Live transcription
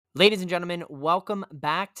Ladies and gentlemen, welcome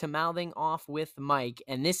back to Mouthing Off with Mike.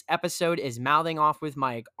 And this episode is Mouthing Off with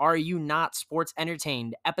Mike. Are you not sports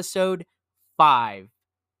entertained? Episode 5,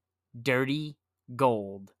 Dirty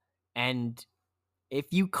Gold. And if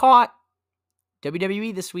you caught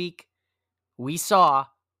WWE this week, we saw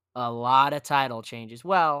a lot of title changes.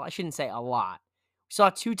 Well, I shouldn't say a lot. We saw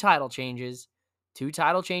two title changes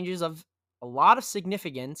of a lot of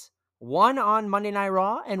significance, one on Monday Night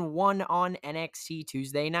Raw and one on NXT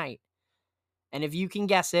Tuesday night. And if you can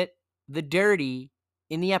guess it, the dirty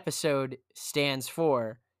in the episode stands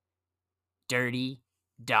for Dirty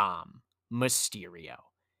Dom Mysterio.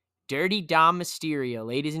 Dirty Dom Mysterio,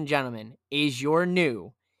 ladies and gentlemen, is your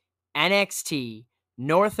new NXT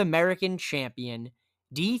North American champion,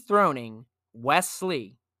 dethroning Wes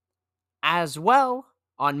Lee. As well,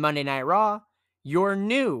 on Monday Night Raw, your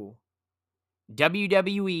new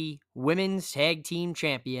WWE Women's Tag Team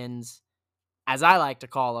Champions, as I like to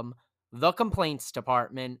call them, the Complaints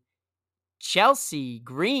Department, Chelsea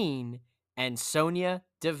Green and Sonya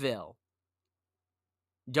Deville.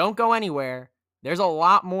 Don't go anywhere. There's a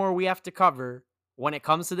lot more we have to cover when it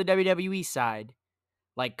comes to the WWE side,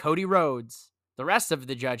 like Cody Rhodes, the rest of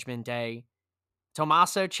the Judgment Day,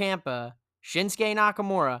 Tommaso Ciampa, Shinsuke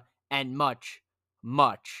Nakamura, and much,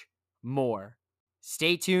 much more.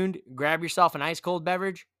 Stay tuned, grab yourself an ice cold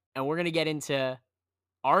beverage, and we're going to get into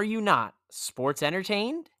Are You Not Sports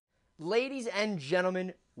Entertained? Ladies and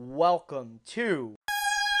gentlemen, welcome to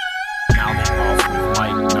Mouthing off with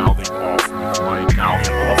Mike. Mouthing off with Mike.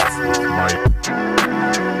 Mouthing off with Mike.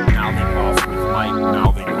 Mouthing off with Mike.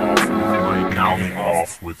 Mouthing off with Mike. Mouthing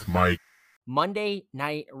off with Mike. Monday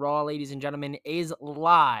Night Raw, ladies and gentlemen, is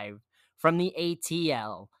live from the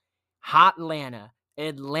ATL, Hotlanta,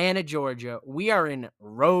 Atlanta, Georgia. We are in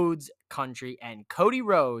Rhodes country, and Cody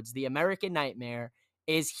Rhodes, the American Nightmare,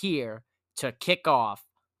 is here to kick off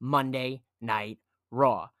Monday Night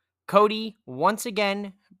Raw. Cody, once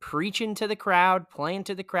again, preaching to the crowd, playing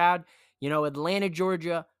to the crowd. Atlanta,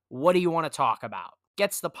 Georgia, what do you want to talk about?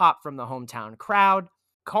 Gets the pop from the hometown crowd,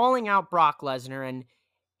 calling out Brock Lesnar, and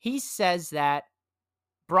he says that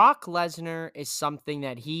Brock Lesnar is something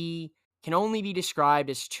that he can only be described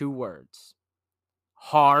as two words: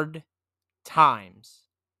 hard times.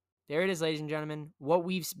 There it is, ladies and gentlemen. What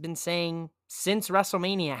we've been saying since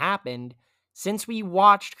WrestleMania happened, since we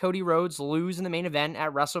watched Cody Rhodes lose in the main event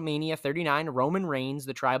at WrestleMania 39, Roman Reigns,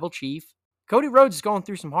 the tribal chief. Cody Rhodes is going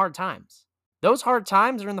through some hard times. Those hard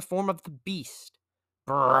times are in the form of the beast,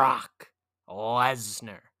 Brock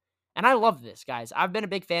Lesnar. And I love this, guys. I've been a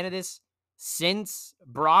big fan of this since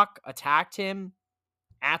Brock attacked him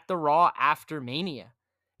at the Raw after Mania.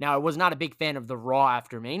 Now, I was not a big fan of the Raw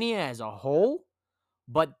after Mania as a whole,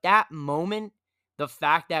 but that moment, the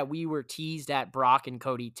fact that we were teased at Brock and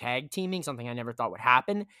Cody tag teaming, something I never thought would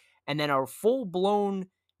happen, and then our full-blown,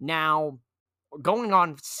 now going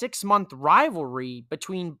on 6-month rivalry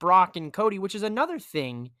between Brock and Cody, which is another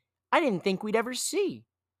thing I didn't think we'd ever see.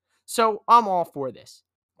 So I'm all for this.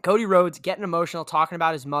 Cody Rhodes getting emotional, talking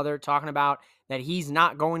about his mother, talking about that he's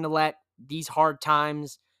not going to let these hard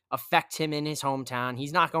times affect him in his hometown.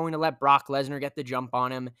 He's not going to let Brock Lesnar get the jump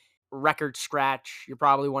on him. Record scratch. You're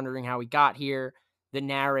probably wondering how he got here. The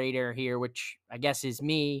narrator here, which I guess is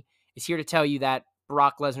me, is here to tell you that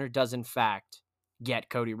Brock Lesnar does in fact get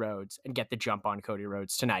Cody Rhodes and get the jump on Cody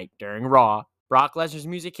Rhodes tonight during Raw. Brock Lesnar's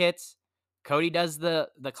music hits. Cody does the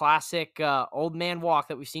classic old man walk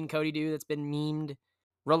that we've seen Cody do that's been memed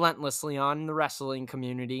relentlessly on the wrestling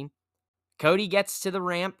community. Cody gets to the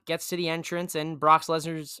ramp, gets to the entrance, and Brock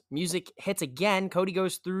Lesnar's music hits again. Cody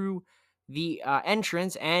goes through the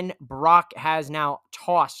entrance, and Brock has now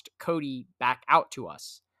tossed Cody back out to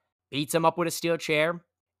us. Beats him up with a steel chair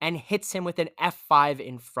and hits him with an F5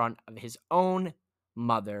 in front of his own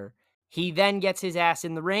mother. He then gets his ass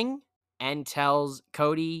in the ring and tells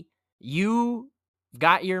Cody, "You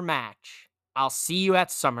got your match. I'll see you at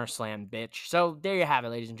SummerSlam, bitch." So there you have it,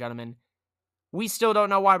 ladies and gentlemen. We still don't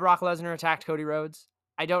know why Brock Lesnar attacked Cody Rhodes.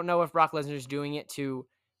 I don't know if Brock Lesnar is doing it to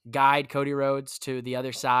guide Cody Rhodes to the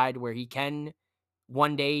other side where he can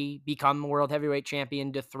one day become world heavyweight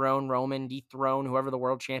champion, dethrone Roman, dethrone whoever the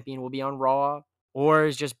world champion will be on Raw. Or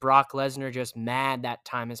is just Brock Lesnar just mad that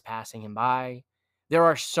time is passing him by? There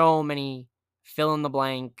are so many fill in the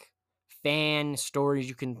blank fan stories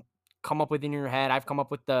you can come up with in your head. I've come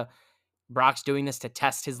up with the Brock's doing this to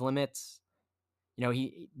test his limits.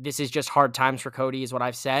 This is just hard times for Cody is what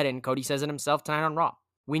I've said, and Cody says it himself tonight on Raw.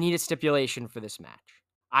 We need a stipulation for this match.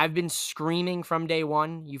 I've been screaming from day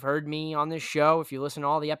one. You've heard me on this show. If you listen to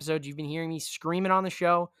all the episodes, you've been hearing me screaming on the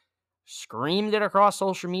show, screamed it across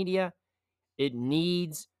social media. It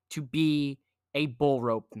needs to be a bull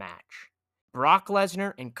rope match. Brock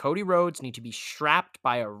Lesnar and Cody Rhodes need to be strapped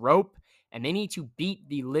by a rope, and they need to beat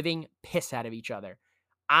the living piss out of each other.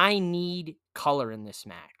 I need color in this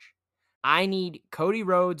match. I need Cody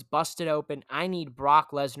Rhodes busted open. I need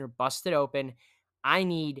Brock Lesnar busted open. I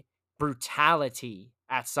need brutality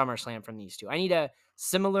at SummerSlam from these two. I need a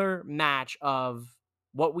similar match of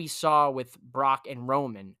what we saw with Brock and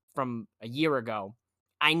Roman from a year ago.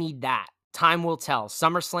 I need that. Time will tell.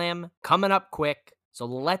 SummerSlam coming up quick. So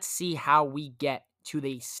let's see how we get to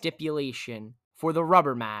the stipulation for the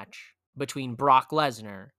rubber match between Brock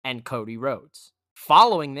Lesnar and Cody Rhodes.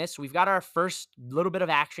 Following this, we've got our first little bit of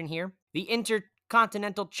action here. The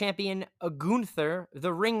Intercontinental Champion Gunther,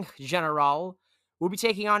 the Ring General, will be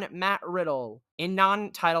taking on Matt Riddle in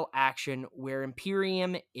non-title action where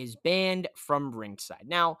Imperium is banned from ringside.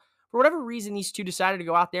 Now, for whatever reason, these two decided to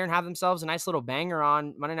go out there and have themselves a nice little banger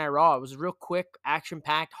on Monday Night Raw. It was real quick,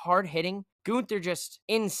 action-packed, hard-hitting. Gunther just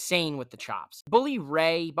insane with the chops. Bubba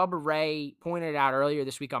Ray, pointed out earlier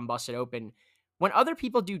this week on Busted Open, when other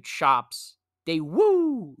people do chops, they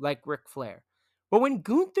woo like Ric Flair. But when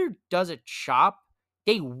Gunther does a chop,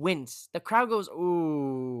 they wince. The crowd goes,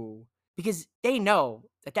 ooh, because they know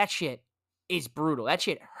that shit is brutal. That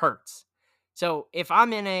shit hurts. So if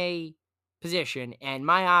I'm in a position and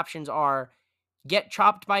my options are get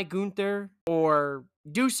chopped by Gunther or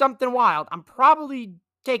do something wild, I'm probably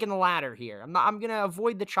taking the latter here. I'm going to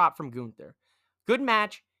avoid the chop from Gunther. Good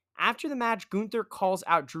match. After the match, Gunther calls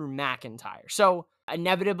out Drew McIntyre. So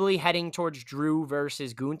inevitably heading towards Drew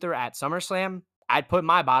versus Gunther at SummerSlam. I'd put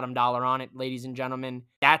my bottom dollar on it, ladies and gentlemen.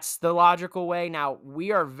 That's the logical way. Now,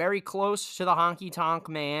 we are very close to the Honky Tonk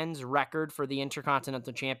Man's record for the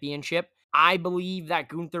Intercontinental Championship. I believe that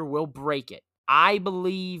Gunther will break it. I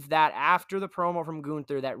believe that after the promo from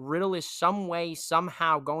Gunther, that Riddle is some way,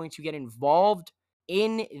 somehow going to get involved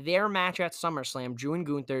in their match at SummerSlam, Drew and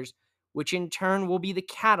Gunther's, which in turn will be the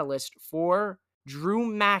catalyst for Drew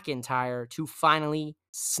McIntyre to finally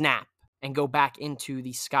snap and go back into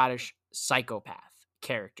the Scottish psychopath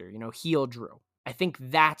character, heel Drew. I think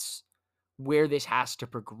that's where this has to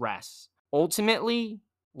progress. Ultimately,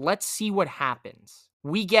 let's see what happens.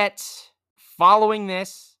 We get, following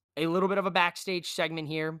this, a little bit of a backstage segment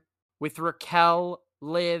here with Raquel,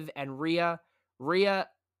 Liv, and Rhea.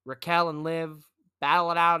 Raquel, and Liv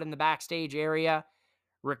battle it out in the backstage area.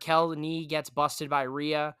 Raquel's knee gets busted by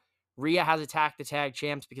Rhea. Rhea has attacked the tag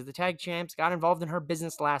champs because the tag champs got involved in her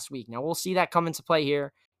business last week. Now, we'll see that come into play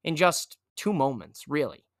here in just 2 moments,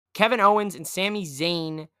 really. Kevin Owens and Sami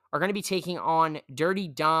Zayn are going to be taking on Dirty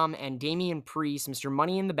Dom and Damian Priest, Mr.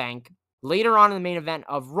 Money in the Bank, later on in the main event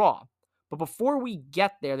of Raw. But before we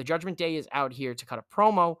get there, the Judgment Day is out here to cut a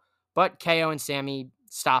promo, but KO and Sami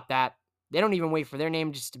stop that. They don't even wait for their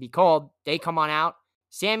name just to be called. They come on out.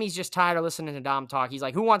 Sammy's just tired of listening to Dom talk. He's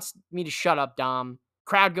like, who wants me to shut up, Dom?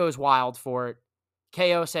 Crowd goes wild for it.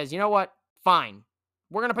 KO says, you know what? Fine.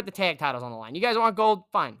 We're going to put the tag titles on the line. You guys want gold?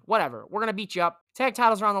 Fine. Whatever. We're going to beat you up. Tag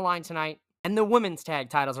titles are on the line tonight. And the women's tag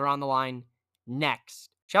titles are on the line next.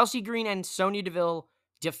 Chelsea Green and Sonya Deville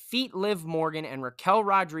defeat Liv Morgan and Raquel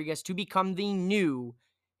Rodriguez to become the new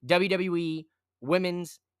WWE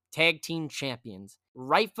Women's Tag Team Champions.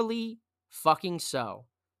 Rightfully fucking so.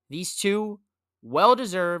 These two,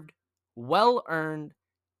 well-deserved, well-earned,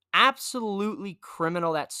 absolutely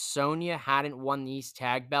criminal that Sonya hadn't won these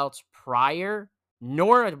tag belts prior,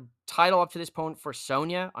 nor a title up to this point for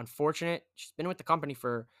Sonya. Unfortunate. She's been with the company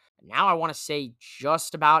for, now I want to say,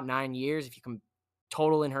 just about 9 years, if you can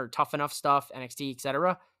total in her Tough Enough stuff, NXT,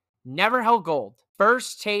 etc. Never held gold.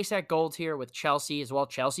 First taste at gold here with Chelsea as well.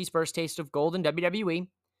 Chelsea's first taste of gold in WWE.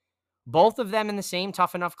 Both of them in the same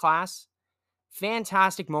Tough Enough class.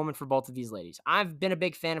 Fantastic moment for both of these ladies. I've been a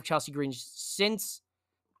big fan of Chelsea Green since,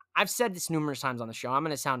 I've said this numerous times on the show. I'm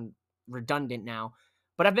going to sound redundant now,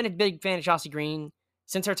 but I've been a big fan of Chelsea Green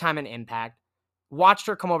since her time in Impact. Watched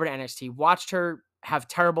her come over to NXT. Watched her have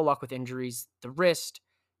terrible luck with injuries. The wrist,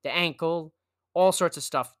 the ankle, all sorts of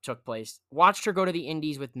stuff took place. Watched her go to the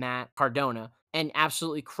Indies with Matt Cardona and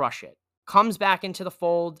absolutely crush it. Comes back into the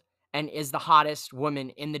fold and is the hottest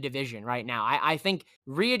woman in the division right now. I think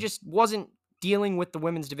Rhea just wasn't dealing with the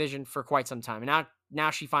women's division for quite some time. And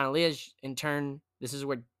now she finally is. In turn, this is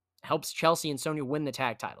what helps Chelsea and Sonya win the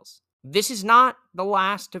tag titles. This is not the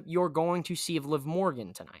last you're going to see of Liv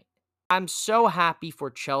Morgan tonight. I'm so happy for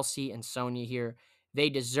Chelsea and Sonya here. They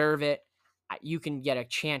deserve it. You can get a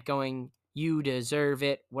chant going, you deserve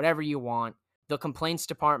it, whatever you want. The complaints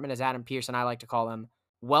department, as Adam Pearce and I like to call them,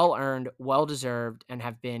 well-earned, well-deserved, and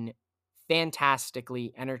have been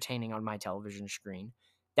fantastically entertaining on my television screen.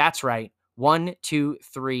 That's right. 1, 2,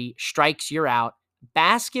 3, strikes, you're out.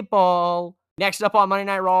 Basketball Next up on Monday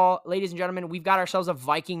Night Raw, ladies and gentlemen, we've got ourselves a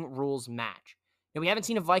Viking Rules match. Now, we haven't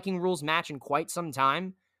seen a Viking Rules match in quite some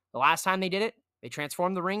time. The last time they did it, they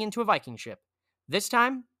transformed the ring into a Viking ship. This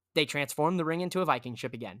time, they transformed the ring into a Viking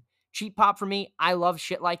ship again. Cheap pop for me. I love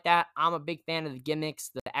shit like that. I'm a big fan of the gimmicks,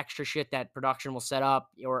 the extra shit that production will set up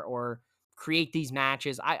or create these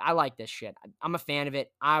matches. I like this shit. I'm a fan of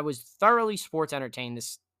it. I was thoroughly sports entertained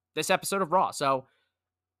this episode of Raw. So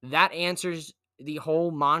that answers the whole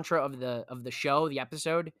mantra of the show, the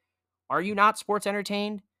episode. Are you not sports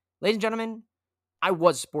entertained? Ladies and gentlemen, I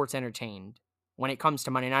was sports entertained when it comes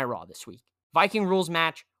to Monday Night Raw this week. Viking Rules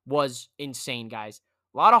match was insane, guys.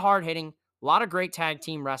 A lot of hard hitting, a lot of great tag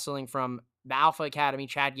team wrestling from the Alpha Academy,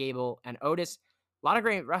 Chad Gable and Otis. A lot of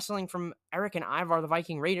great wrestling from Eric and Ivar, the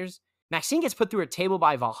Viking Raiders. Maxine gets put through a table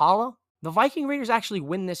by Valhalla. The Viking Raiders actually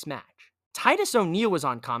win this match. Titus O'Neil was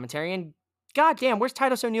on commentary, and goddamn, where's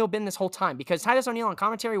Titus O'Neil been this whole time? Because Titus O'Neil on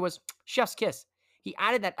commentary was chef's kiss. He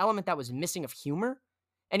added that element that was missing of humor,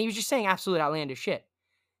 and he was just saying absolute outlandish shit.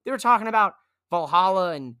 They were talking about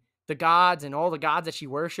Valhalla and the gods and all the gods that she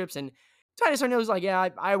worships, and Titus O'Neil was like, yeah,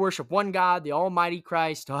 I worship one God, the almighty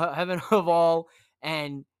Christ, heaven of all,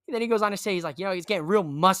 and then he goes on to say, he's like, he's getting real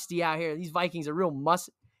musty out here. These Vikings are real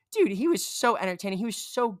musty. Dude, he was so entertaining. He was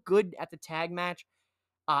so good at the tag match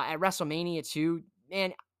at WrestleMania too.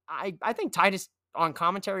 Man, I think Titus on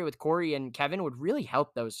commentary with Corey and Kevin would really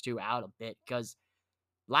help those two out a bit, because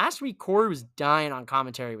last week Corey was dying on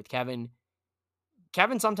commentary with Kevin.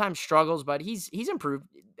 Kevin sometimes struggles, but he's improved.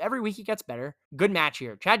 Every week he gets better. Good match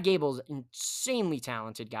here. Chad Gable's insanely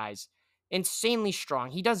talented, guys. Insanely strong.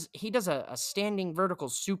 He does a standing vertical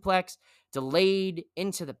suplex, delayed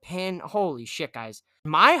into the pin. Holy shit, guys.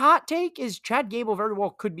 My hot take is Chad Gable very well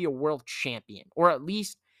could be a world champion, or at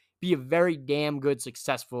least be a very damn good,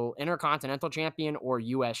 successful Intercontinental champion or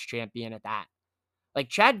US champion at that. Like,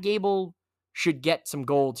 Chad Gable should get some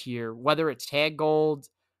gold here, whether it's tag gold,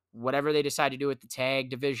 whatever they decide to do with the tag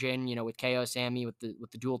division, with KO Sammy, with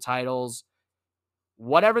the dual titles.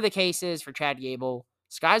 Whatever the case is for Chad Gable,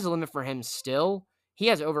 sky's the limit for him still. He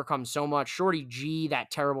has overcome so much. Shorty G, that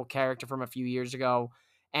terrible character from a few years ago,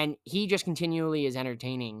 and he just continually is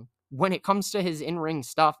entertaining when it comes to his in-ring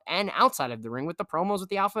stuff and outside of the ring with the promos with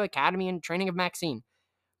the Alpha Academy and training of Maxine.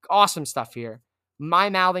 Awesome stuff here. My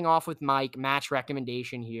mouthing off with Mike match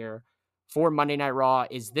recommendation here for Monday Night Raw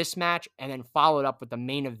is this match, and then followed up with the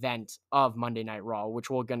main event of Monday Night Raw, which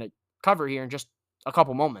we're going to cover here in just a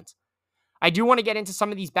couple moments. I do want to get into some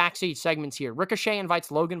of these backstage segments here. Ricochet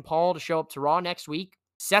invites Logan Paul to show up to Raw next week.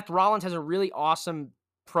 Seth Rollins has a really awesome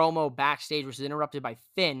promo backstage, which is interrupted by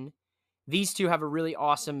Finn. These two have a really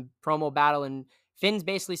awesome promo battle, and Finn's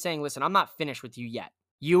basically saying, listen, I'm not finished with you yet.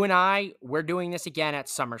 You and we're doing this again at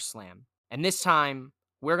SummerSlam. And this time,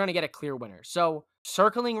 we're going to get a clear winner. So,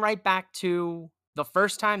 circling right back to the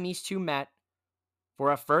first time these two met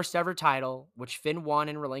for a first ever title, which Finn won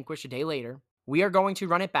and relinquished a day later, we are going to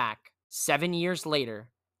run it back 7 years later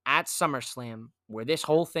at SummerSlam, where this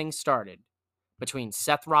whole thing started between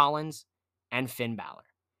Seth Rollins and Finn Balor.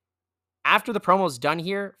 After the promo's done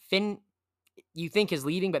here, Finn, you think, is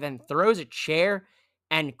leaving, but then throws a chair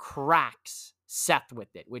and cracks Seth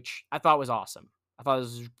with it, which I thought was awesome. I thought it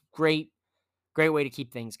was great way to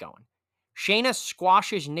keep things going. Shayna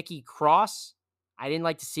squashes Nikki Cross. I didn't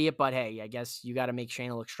like to see it, but hey, I guess you got to make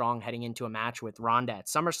Shayna look strong heading into a match with Ronda at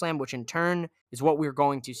SummerSlam, which in turn is what we're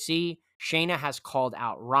going to see. Shayna has called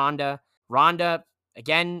out Ronda. Ronda,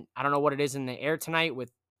 again, I don't know what it is in the air tonight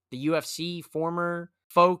with the UFC former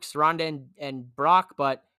folks, Ronda and Brock,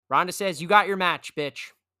 but Ronda says, you got your match,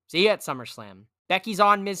 bitch. See you at SummerSlam. Becky's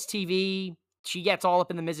on Miz TV. She gets all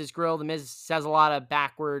up in the Miz's grill. The Miz says a lot of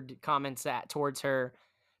backward comments towards her,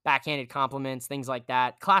 backhanded compliments, things like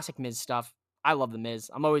that. Classic Miz stuff. I love the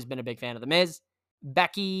Miz. I'm always been a big fan of the Miz.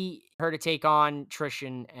 Becky, her to take on Trish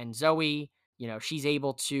and Zoe. She's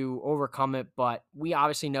able to overcome it, but we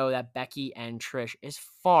obviously know that Becky and Trish is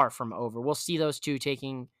far from over. We'll see those two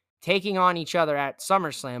taking on each other at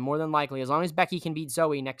SummerSlam, more than likely, as long as Becky can beat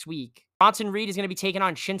Zoe next week. Bronson Reed is going to be taking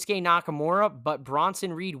on Shinsuke Nakamura, but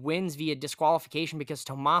Bronson Reed wins via disqualification because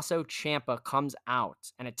Tommaso Ciampa comes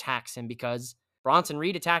out and attacks him, because Bronson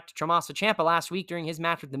Reed attacked Tommaso Ciampa last week during his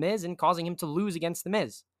match with The Miz and causing him to lose against The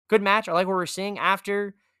Miz. Good match. I like what we're seeing.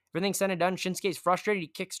 After everything's said and done, Shinsuke's frustrated. He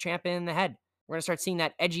kicks Ciampa in the head. We're going to start seeing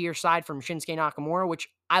that edgier side from Shinsuke Nakamura, which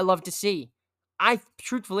I love to see.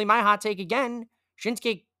 Truthfully, my hot take again,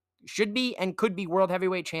 Shinsuke should be and could be world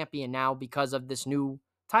heavyweight champion now because of this new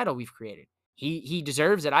title we've created. He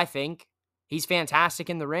deserves it, I think. He's fantastic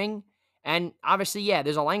in the ring. And obviously, yeah,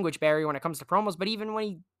 there's a language barrier when it comes to promos, but even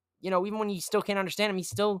when he still can't understand him, he's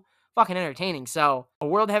still fucking entertaining. So a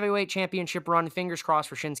World Heavyweight Championship run, fingers crossed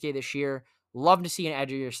for Shinsuke this year. Love to see an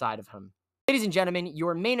edgier side of him. Ladies and gentlemen,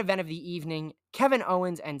 your main event of the evening, Kevin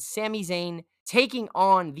Owens and Sami Zayn taking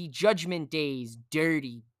on the Judgment Day's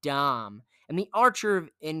Dirty Dom and the Archer of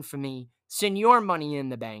Infamy, Senor Money in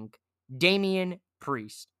the Bank, Damian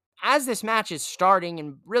Priest. As this match is starting,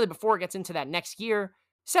 and really before it gets into that next gear,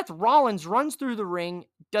 Seth Rollins runs through the ring,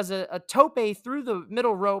 does a tope through the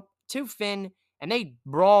middle rope to Finn, and they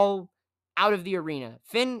brawl out of the arena.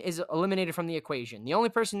 Finn is eliminated from the equation. The only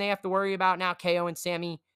person they have to worry about now, KO and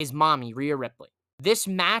Sami, is Mommy, Rhea Ripley. This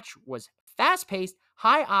match was fast-paced,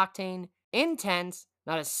 high-octane, intense,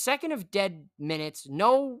 not a second of dead minutes,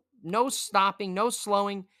 no stopping, no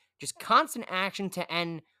slowing, just constant action to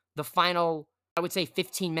end the final, I would say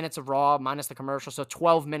 15 minutes of Raw minus the commercial. So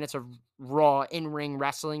 12 minutes of Raw in-ring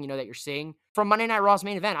wrestling, that you're seeing. From Monday Night Raw's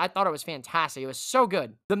main event, I thought it was fantastic. It was so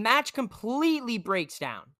good. The match completely breaks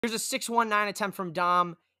down. There's a 619 attempt from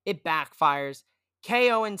Dom. It backfires.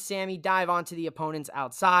 KO and Sami dive onto the opponents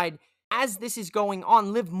outside. As this is going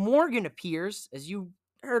on, Liv Morgan appears. As you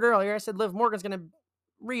heard earlier, I said Liv Morgan's going to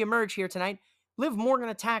reemerge here tonight. Liv Morgan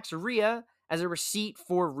attacks Rhea as a receipt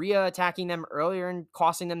for Rhea attacking them earlier and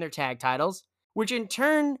costing them their tag titles, which in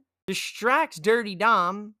turn distracts Dirty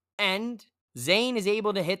Dom, and Zayn is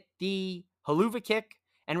able to hit the Haluva kick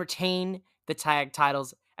and retain the tag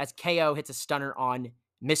titles as KO hits a stunner on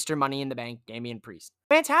Mr. Money in the Bank, Damian Priest.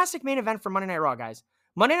 Fantastic main event for Monday Night Raw, guys.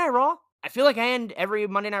 Monday Night Raw, I feel like I end every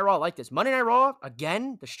Monday Night Raw like this. Monday Night Raw,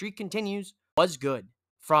 again, the streak continues, was good.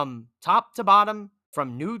 From top to bottom,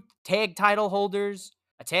 from new tag title holders,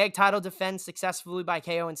 a tag title defense successfully by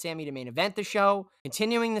KO and Sami to main event the show,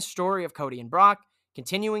 continuing the story of Cody and Brock,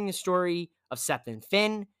 continuing the story of Seth and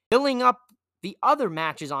Finn, filling up the other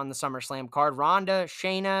matches on the SummerSlam card, Ronda,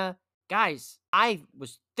 Shayna. Guys, I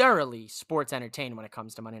was thoroughly sports entertained when it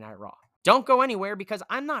comes to Monday Night Raw. Don't go anywhere because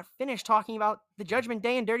I'm not finished talking about the Judgment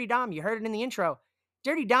Day and Dirty Dom. You heard it in the intro.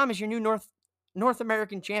 Dirty Dom is your new North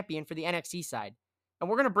American champion for the NXT side. And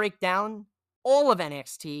we're going to break down all of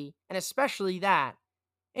NXT, and especially that,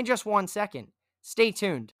 in just 1 second. Stay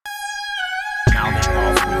tuned. Now they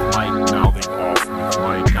off with Mike. Now they off with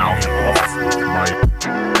Mike. Now they off with Mike.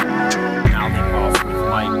 Now they off with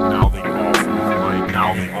Mike. Now they off with Mike.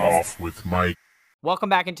 Now they off with Mike. Welcome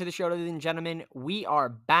back into the show, ladies and gentlemen. We are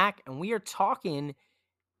back, and we are talking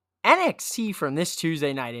NXT from this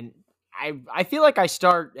Tuesday night. And I feel like I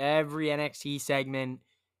start every NXT segment.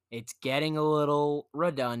 It's getting a little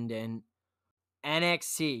redundant.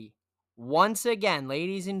 NXT, once again,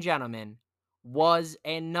 ladies and gentlemen, was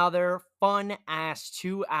another fun-ass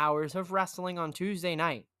 2 hours of wrestling on Tuesday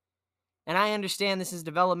night. And I understand this is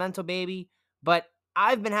developmental, baby, but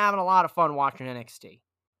I've been having a lot of fun watching NXT.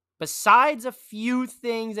 Besides a few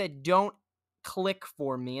things that don't click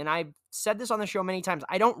for me, and I've said this on the show many times,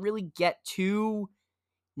 I don't really get too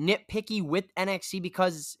nitpicky with NXT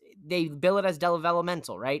because they bill it as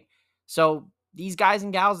developmental, right? So these guys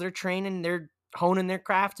and gals, they're training, they're honing their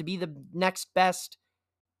craft to be the next best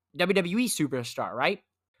WWE superstar, right?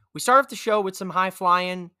 We start off the show with some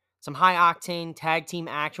high-flying, some high-octane tag team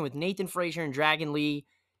action with Nathan Frazier and Dragon Lee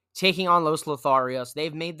taking on Los Lotharios.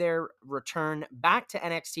 They've made their return back to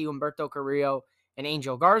NXT, Humberto Carrillo and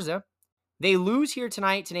Angel Garza. They lose here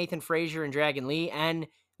tonight to Nathan Frazier and Dragon Lee, and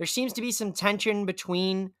there seems to be some tension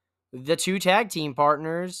between the two tag team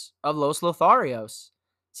partners of Los Lotharios.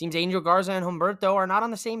 Seems Angel Garza and Humberto are not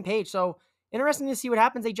on the same page, so interesting to see what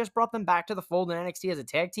happens. They just brought them back to the fold in NXT as a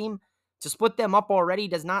tag team. To split them up already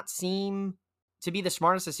does not seem to be the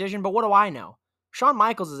smartest decision, but what do I know? Shawn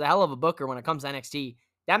Michaels is a hell of a booker when it comes to NXT.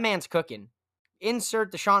 That man's cooking.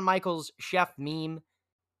 Insert the Shawn Michaels chef meme.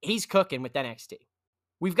 He's cooking with NXT.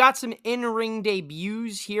 We've got some in-ring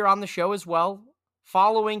debuts here on the show as well,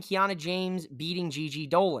 following Kiana James beating Gigi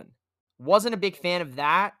Dolan. Wasn't a big fan of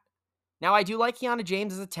that. Now, I do like Kiana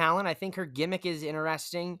James as a talent. I think her gimmick is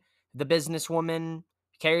interesting. The businesswoman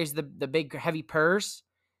carries the big, heavy purse.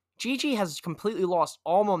 Gigi has completely lost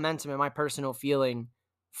all momentum, in my personal feeling,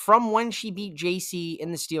 from when she beat JC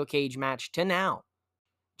in the steel cage match to now.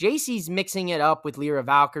 JC's mixing it up with Lyra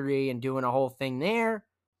Valkyrie and doing a whole thing there,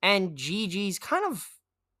 and Gigi's kind of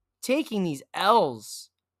taking these L's.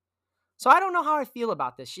 So I don't know how I feel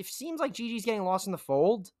about this. It seems like Gigi's getting lost in the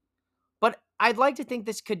fold, but I'd like to think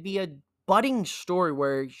this could be a budding story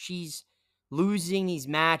where she's losing these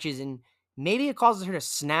matches and maybe it causes her to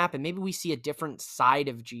snap and maybe we see a different side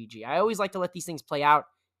of Gigi. I always like to let these things play out.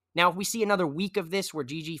 Now, if we see another week of this where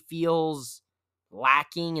Gigi feels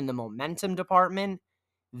lacking in the momentum department,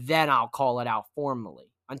 then I'll call it out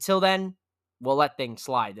formally. Until then, we'll let things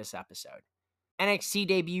slide this episode. NXT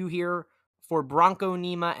debut here for Bronco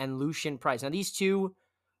Nima and Lucian Price. Now, these two,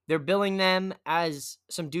 they're billing them as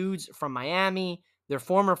some dudes from Miami. They're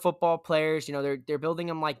former football players. They're building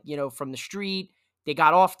them like, from the street. They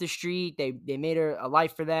got off the street. They made a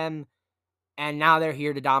life for them. And now they're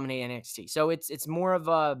here to dominate NXT. So it's more of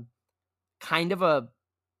a kind of a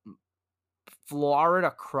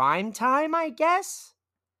Florida crime time, I guess.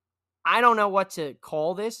 I don't know what to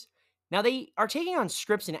call this. Now, they are taking on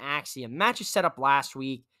Scripps and Axiom. Match is set up last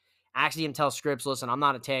week. Axiom tells Scripps, listen, I'm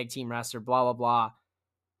not a tag team wrestler, blah, blah, blah.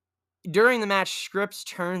 During the match, Scripps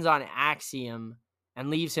turns on Axiom and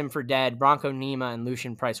leaves him for dead. Bronco Nima and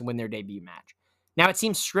Lucian Price win their debut match. Now, it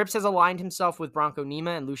seems Scripps has aligned himself with Bronco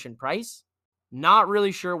Nima and Lucian Price. Not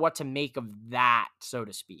really sure what to make of that, so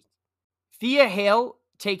to speak. Thea Hale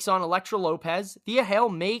takes on Elektra Lopez. Thea Hale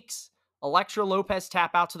makes Elektra Lopez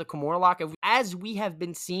tap out to the Kimura lock. As we have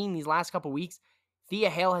been seeing these last couple weeks, Thea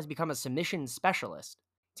Hale has become a submission specialist.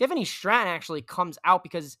 Tiffany Stratton actually comes out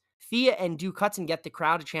because Thea and Duke Hudson get the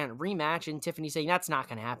crowd to chant rematch, and Tiffany saying, that's not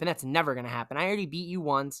going to happen. That's never going to happen. I already beat you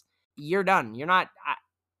once. You're done.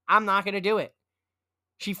 I'm not going to do it.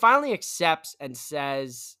 She finally accepts and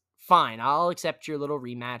says, fine, I'll accept your little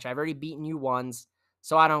rematch. I've already beaten you once,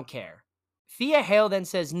 so I don't care. Thea Hale then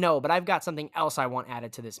says, no, but I've got something else I want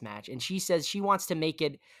added to this match. And she says she wants to make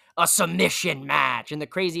it a submission match in the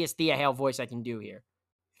craziest Thea Hale voice I can do here.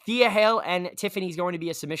 Thea Hale and Tiffany's going to be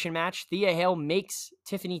a submission match. Thea Hale makes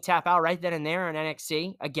Tiffany tap out right then and there on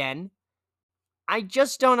NXT again. I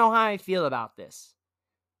just don't know how I feel about this.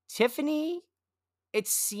 Tiffany, it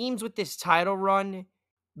seems with this title run,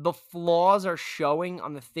 the flaws are showing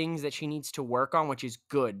on the things that she needs to work on, which is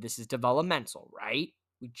good. This is developmental, right?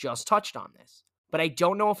 We just touched on this. But I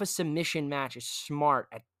don't know if a submission match is smart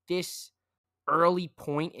at this early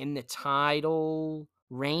point in the title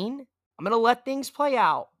reign. I'm going to let things play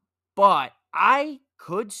out. But I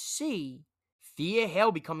could see Thea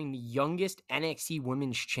Hale becoming the youngest NXT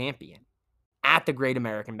Women's Champion at the Great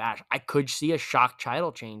American Bash. I could see a shock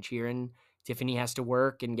title change here, and Tiffany has to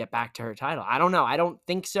work and get back to her title. I don't know. I don't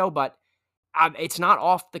think so, but it's not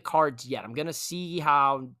off the cards yet. I'm going to see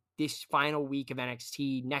how this final week of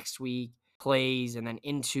NXT next week plays, and then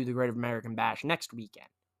into the Great American Bash next weekend.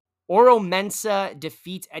 Oro Mensah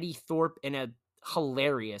defeats Eddie Thorpe in a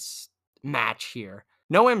hilarious match here.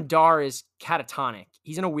 Noam Dar is catatonic.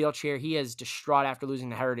 He's in a wheelchair. He is distraught after losing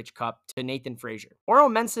the Heritage Cup to Nathan Frazier. Oro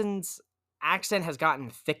Mensah's accent has gotten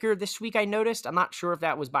thicker this week, I noticed. I'm not sure if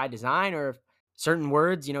that was by design or if certain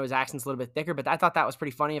words, his accent's a little bit thicker, but I thought that was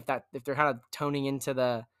pretty funny if they're kind of toning into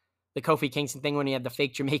the Kofi Kingston thing when he had the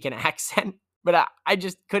fake Jamaican accent. But I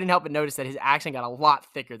just couldn't help but notice that his accent got a lot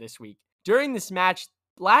thicker this week. During this match,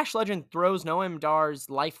 Lash Legend throws Noam Dar's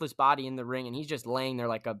lifeless body in the ring, and he's just laying there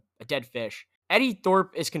like a dead fish. Eddie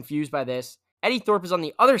Thorpe is confused by this. Eddie Thorpe is on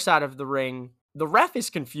the other side of the ring. The ref is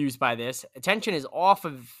confused by this. Attention is off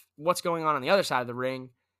of what's going on the other side of the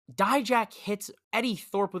ring. Dijak hits Eddie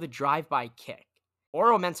Thorpe with a drive-by kick.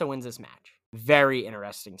 Oro Mensah wins this match. Very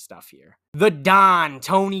interesting stuff here. The Don,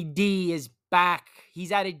 Tony D, is back.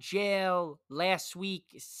 He's out of jail. Last week,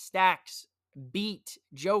 Stacks beat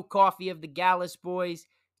Joe Coffey of the Gallus Boys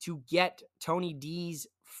to get Tony D's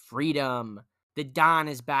freedom. The Don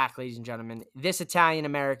is back, ladies and gentlemen. This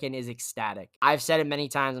Italian-American is ecstatic. I've said it many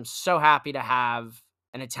times. I'm so happy to have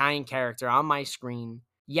an Italian character on my screen.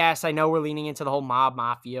 Yes, I know we're leaning into the whole mob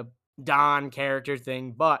mafia Don character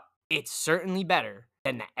thing, but it's certainly better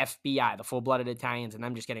than the FBI, the full-blooded Italians, and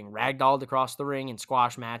them just getting ragdolled across the ring in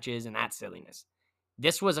squash matches and that silliness.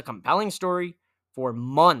 This was a compelling story for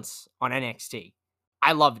months on NXT.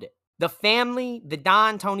 I loved it. The family, the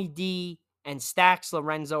Don, Tony D, and Stacks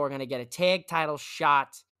Lorenzo are going to get a tag title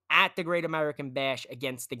shot at the Great American Bash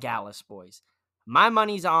against the Gallus Boys. My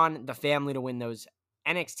money's on the family to win those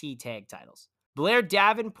NXT tag titles. Blair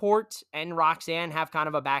Davenport and Roxanne have kind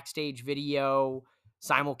of a backstage video,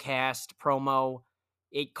 simulcast promo.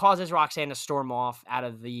 It causes Roxanne to storm off out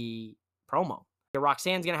of the promo.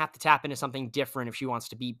 Roxanne's going to have to tap into something different if she wants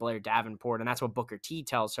to beat Blair Davenport, and that's what Booker T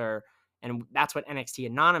tells her, and that's what NXT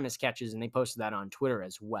Anonymous catches, and they posted that on Twitter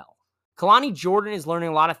as well. Kalani Jordan is learning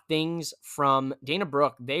a lot of things from Dana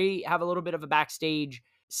Brooke. They have a little bit of a backstage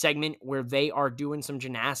segment where they are doing some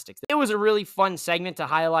gymnastics. It was a really fun segment to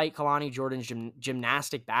highlight Kalani Jordan's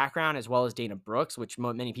gymnastic background as well as Dana Brooke's, which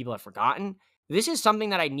many people have forgotten. This is something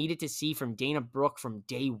that I needed to see from Dana Brooke from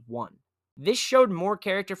day one. This showed more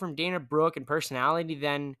character from Dana Brooke and personality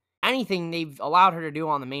than anything they've allowed her to do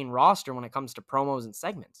on the main roster when it comes to promos and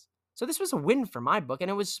segments. So this was a win for my book, and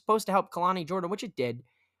it was supposed to help Kalani Jordan, which it did.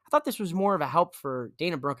 I thought this was more of a help for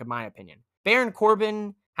Dana Brooke, in my opinion. Baron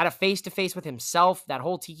Corbin had a face-to-face with himself. That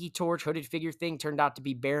whole Tiki Torch hooded figure thing turned out to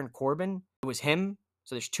be Baron Corbin. It was him.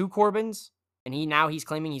 So there's two Corbins, and he's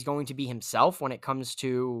claiming he's going to be himself when it comes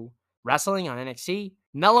to wrestling on NXT.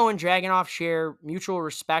 Melo and Dragunov share mutual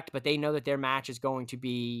respect, but they know that their match is going to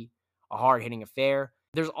be a hard-hitting affair.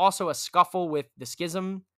 There's also a scuffle with the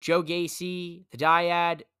Schism. Joe Gacy, the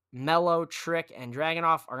Dyad, Melo, Trick, and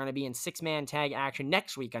Dragunov are going to be in six-man tag action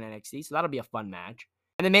next week on NXT, so that'll be a fun match.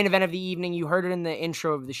 And the main event of the evening, you heard it in the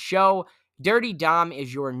intro of the show, Dirty Dom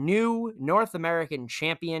is your new North American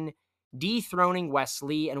champion, dethroning Wes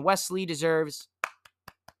Lee, and Wes Lee deserves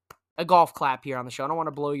a golf clap here on the show. I don't want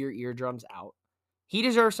to blow your eardrums out. He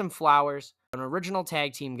deserves some flowers. An original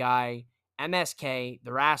tag team guy, MSK,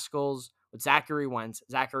 the Rascals, with Zachary Wentz.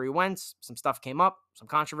 Zachary Wentz, some stuff came up, some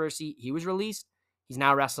controversy. He was released. He's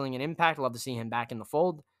now wrestling in Impact. I'd love to see him back in the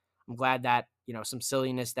fold. I'm glad that, some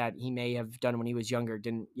silliness that he may have done when he was younger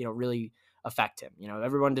didn't, really affect him.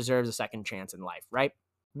 Everyone deserves a second chance in life, right?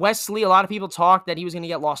 Wes Lee, a lot of people talked that he was going to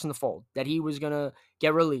get lost in the fold, that he was going to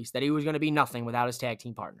get released, that he was going to be nothing without his tag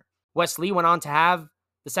team partner. Wes Lee went on to have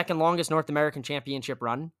the second longest North American championship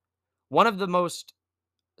run, one of the most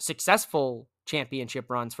successful championship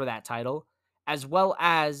runs for that title, as well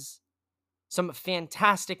as some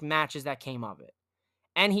fantastic matches that came of it.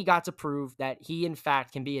 And he got to prove that he, in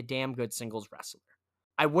fact, can be a damn good singles wrestler.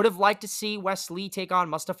 I would have liked to see Wes Lee take on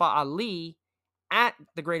Mustafa Ali at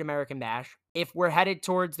the Great American Bash. If we're headed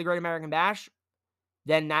towards the Great American Bash,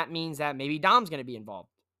 then that means that maybe Dom's going to be involved.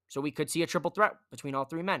 So we could see a triple threat between all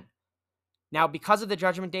three men. Now, because of the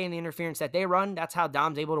Judgment Day and the interference that they run, that's how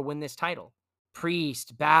Dom's able to win this title.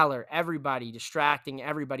 Priest, Balor, everybody distracting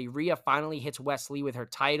everybody. Rhea finally hits Wes Lee with her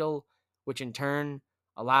title, which in turn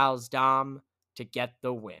allows Dom to get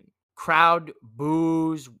the win. Crowd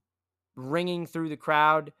boos ringing through the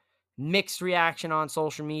crowd. Mixed reaction on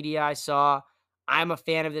social media I saw. I'm a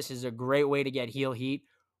fan of this. This is a great way to get heel heat.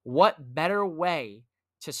 What better way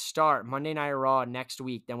to start Monday Night Raw next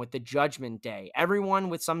week than with the Judgment Day? Everyone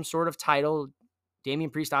with some sort of title. Damian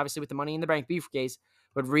Priest, obviously, with the Money in the Bank briefcase,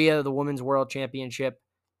 but Rhea, the Women's World Championship.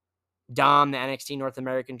 Dom, the NXT North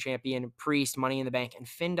American Champion. Priest, Money in the Bank. And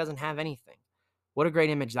Finn doesn't have anything. What a great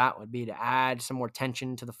image that would be to add some more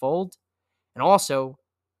tension to the fold. And also,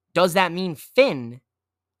 does that mean Finn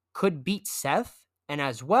could beat Seth and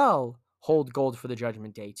as well hold gold for the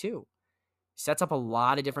Judgment Day too? Sets up a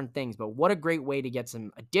lot of different things, but what a great way to get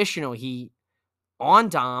some additional heat on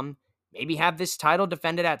Dom. Maybe have this title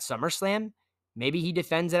defended at SummerSlam. Maybe he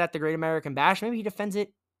defends it at the Great American Bash. Maybe he defends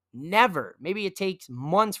it never. Maybe it takes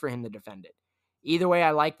months for him to defend it. Either way,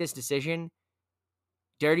 I like this decision.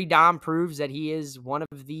 Dirty Dom proves that he is one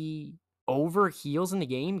of the over heels in the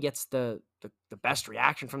game, gets the best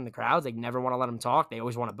reaction from the crowds. They never want to let him talk. They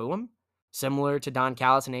always want to boo him. Similar to Don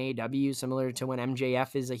Callis in AEW, similar to when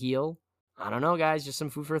MJF is a heel. I don't know, guys. Just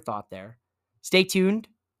some food for thought there. Stay tuned.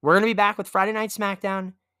 We're going to be back with Friday Night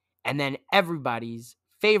SmackDown and then everybody's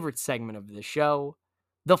favorite segment of the show,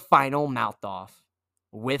 the final mouth off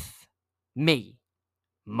with me,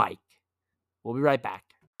 Mike. We'll be right back.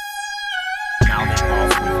 Mouthing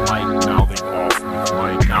off with Mike. Mouthing off with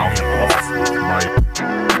Mike. Mouthing off with Mike.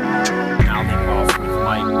 Mouthing off with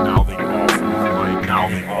Mike. Mouthing off with Mike.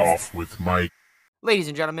 Mouthing off with Mike. Ladies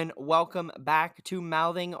and gentlemen, welcome back to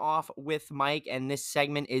Mouthing Off with Mike, and this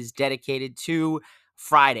segment is dedicated to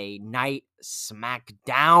Friday Night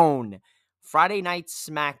SmackDown. Friday Night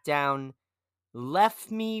SmackDown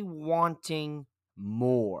left me wanting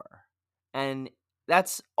more, and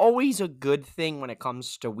that's always a good thing when it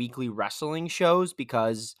comes to weekly wrestling shows,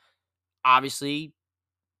 because obviously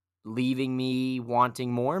leaving me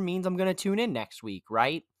wanting more means I'm going to tune in next week,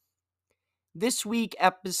 right? This week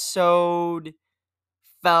episode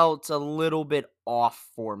felt a little bit off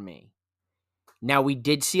for me. Now, we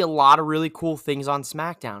did see a lot of really cool things on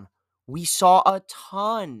SmackDown. We saw a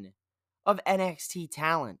ton of NXT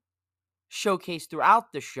talent showcased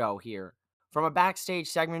throughout the show here. From a backstage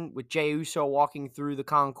segment with Jey Uso walking through the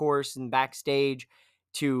concourse and backstage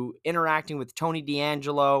to interacting with Tony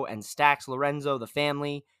D'Angelo and Stax Lorenzo, the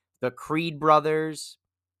family, the Creed brothers.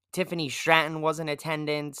 Tiffany Stratton was in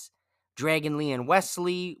attendance. Dragon Lee and Wes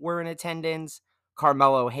Lee were in attendance.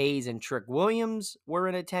 Carmelo Hayes and Trick Williams were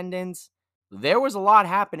in attendance. There was a lot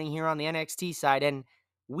happening here on the NXT side, and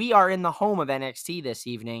we are in the home of NXT this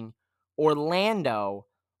evening, Orlando,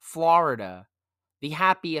 Florida, the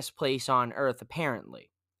happiest place on earth,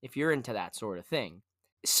 apparently, if you're into that sort of thing.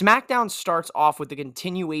 SmackDown starts off with the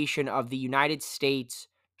continuation of the United States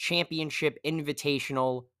Championship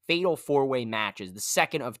Invitational Fatal 4-Way matches, the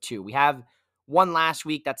second of two. We have one last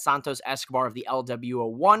week that Santos Escobar of the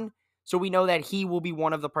LWO won, so we know that he will be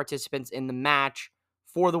one of the participants in the match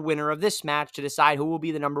for the winner of this match to decide who will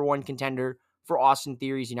be the number one contender for Austin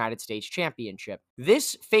Theory's United States Championship.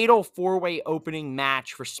 This fatal four-way opening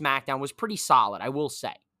match for SmackDown was pretty solid, I will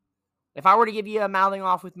say. If I were to give you a mouthing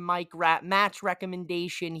off with Mike match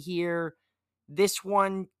recommendation here, this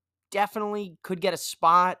one definitely could get a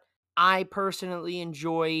spot. I personally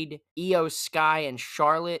enjoyed Io Sky and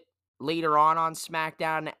Charlotte later on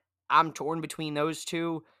SmackDown. I'm torn between those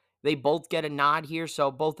two. They both get a nod here,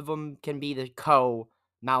 so both of them can be the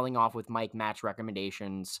mouthing off with Mike match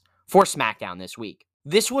recommendations for SmackDown this week.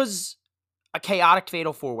 This was a chaotic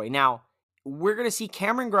fatal four-way. Now, we're going to see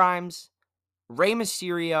Cameron Grimes, Rey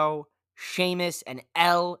Mysterio, Sheamus, and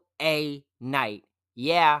L.A. Knight.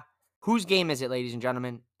 Yeah, whose game is it, ladies and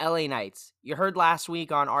gentlemen? L.A. Knights. You heard last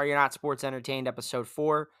week on Are You Not Sports Entertained, episode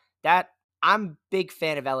 4, that I'm a big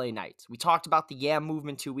fan of L.A. Knights. We talked about the Yeah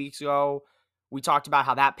movement 2 weeks ago. We talked about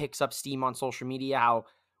how that picks up steam on social media, how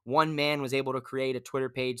one man was able to create a Twitter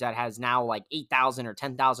page that has now like 8,000 or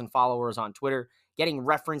 10,000 followers on Twitter, getting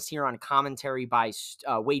referenced here on commentary by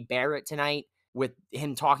Wade Barrett tonight with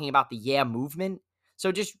him talking about the Yeah movement.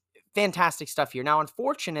 So just fantastic stuff here. Now,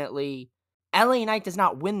 unfortunately, LA Knight does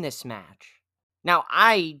not win this match. Now,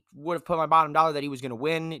 I would have put my bottom dollar that he was going to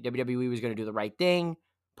win. WWE was going to do the right thing,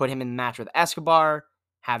 put him in the match with Escobar,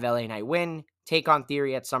 have LA Knight win, take on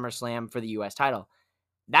Theory at SummerSlam for the U.S. title.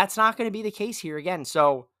 That's not going to be the case here again.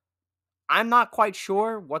 So I'm not quite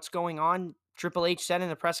sure what's going on. Triple H said in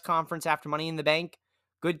the press conference after Money in the Bank,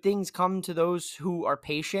 good things come to those who are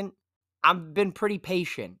patient. I've been pretty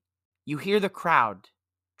patient. You hear the crowd,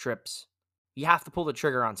 Trips. You have to pull the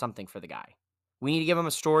trigger on something for the guy. We need to give him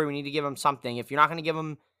a story. We need to give him something. If you're not going to give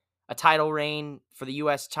him a title reign for the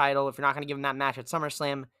U.S. title, if you're not going to give him that match at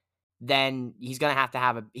SummerSlam, then he's going to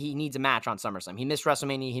have he needs a match on SummerSlam. He missed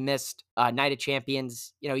WrestleMania. He missed Night of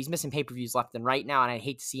Champions. You know, he's missing pay-per-views left and right now, and I'd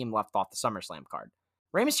hate to see him left off the SummerSlam card.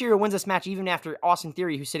 Rey Mysterio wins this match even after Austin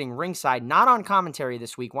Theory, who's sitting ringside, not on commentary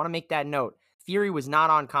this week. Want to make that note. Theory was not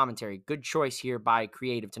on commentary. Good choice here by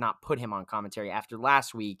Creative to not put him on commentary after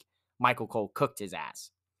last week. Michael Cole cooked his ass.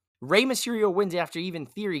 Rey Mysterio wins after even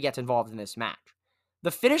Theory gets involved in this match.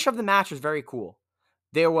 The finish of the match was very cool.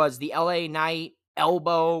 There was the LA Knight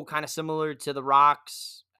elbow, kind of similar to The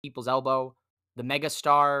Rock's People's Elbow. The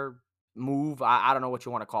Megastar move, I don't know what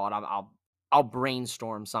you want to call it. I'll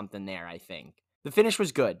brainstorm something there, I think. The finish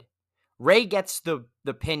was good. Rey gets the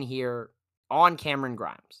pin here on Cameron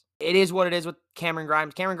Grimes. It is what it is with Cameron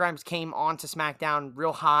Grimes. Cameron Grimes came onto SmackDown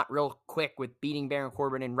real hot, real quick with beating Baron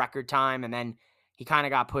Corbin in record time, and then he kind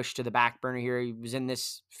of got pushed to the back burner here. He was in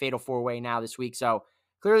this fatal four-way now this week, so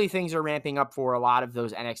clearly things are ramping up for a lot of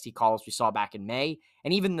those NXT calls we saw back in May,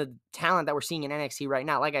 and even the talent that we're seeing in NXT right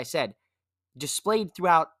now, like I said, displayed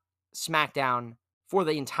throughout SmackDown for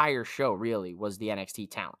the entire show, really, was the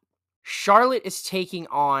NXT talent. Charlotte is taking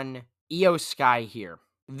on Io Sky here.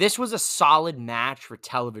 This was a solid match for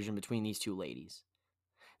television between these two ladies.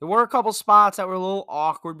 There were a couple spots that were a little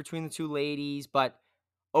awkward between the two ladies, but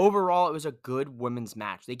overall, it was a good women's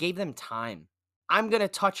match. They gave them time. I'm going to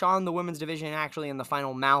touch on the women's division actually in the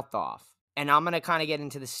final mouth-off, and I'm going to kind of get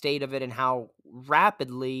into the state of it and how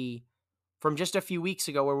rapidly, from just a few weeks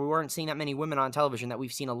ago where we weren't seeing that many women on television, that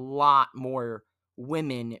we've seen a lot more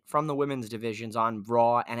women from the women's divisions on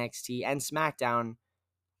Raw, NXT, and SmackDown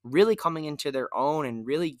really coming into their own and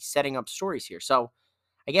really setting up stories here. So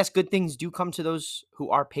I guess good things do come to those who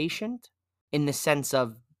are patient in the sense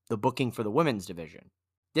of the booking for the women's division.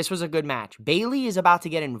 This was a good match. Bayley is about to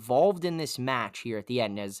get involved in this match here at the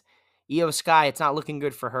end as Io Sky, it's not looking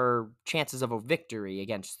good for her chances of a victory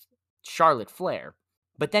against Charlotte Flair.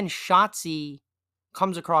 But then Shotzi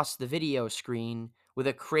comes across the video screen with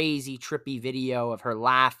a crazy, trippy video of her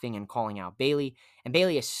laughing and calling out Bayley. And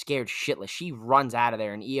Bayley is scared shitless. She runs out of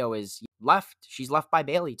there, and Io is left. She's left by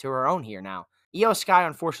Bayley to her own here now. Io Sky,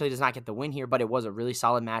 unfortunately, does not get the win here, but it was a really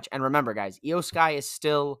solid match. And remember, guys, Io Sky is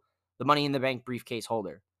still the Money in the Bank briefcase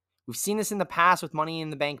holder. We've seen this in the past with Money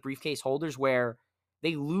in the Bank briefcase holders where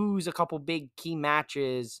they lose a couple big key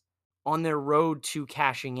matches on their road to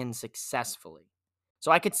cashing in successfully.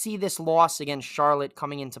 So I could see this loss against Charlotte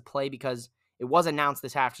coming into play because it was announced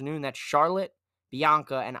this afternoon that Charlotte,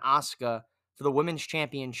 Bianca, and Asuka for the Women's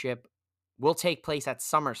Championship will take place at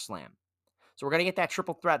SummerSlam. So we're going to get that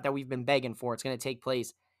triple threat that we've been begging for. It's going to take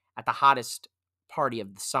place at the hottest party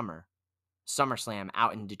of the summer, SummerSlam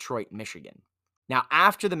out in Detroit, Michigan. Now,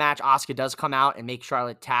 after the match, Asuka does come out and make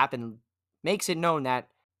Charlotte tap and makes it known that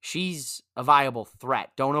she's a viable threat.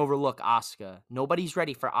 Don't overlook Asuka. Nobody's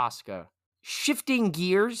ready for Asuka. Shifting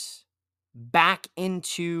gears back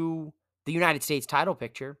into the United States title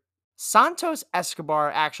picture, Santos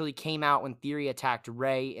Escobar actually came out when Theory attacked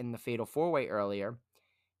Rey in the Fatal 4-Way earlier,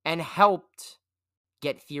 and helped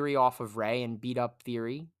get Theory off of Ray and beat up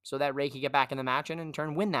Theory so that Ray could get back in the match and in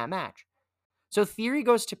turn win that match. So Theory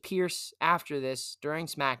goes to Pierce after this during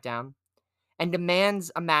SmackDown and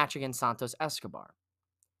demands a match against Santos Escobar.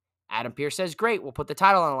 Adam Pearce says, great, we'll put the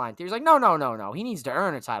title on the line. Theory's like, no. He needs to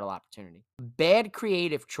earn a title opportunity. Bad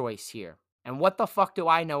creative choice here. And what the fuck do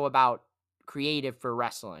I know about creative for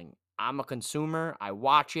wrestling? I'm a consumer. I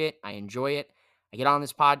watch it. I enjoy it. I get on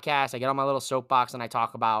this podcast. I get on my little soapbox and I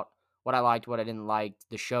talk about what I liked, what I didn't like,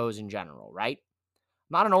 the shows in general, right?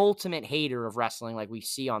 I'm not an ultimate hater of wrestling like we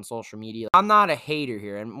see on social media. I'm not a hater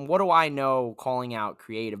here. And what do I know calling out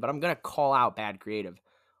creative? But I'm going to call out bad creative.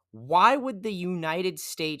 Why would the United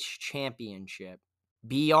States Championship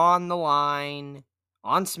be on the line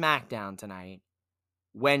on SmackDown tonight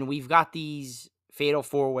when we've got these fatal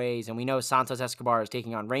four-ways and we know Santos Escobar is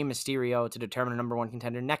taking on Rey Mysterio to determine a number one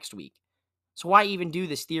contender next week? So why even do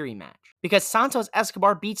this Theory match? Because Santos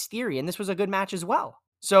Escobar beats Theory, and this was a good match as well.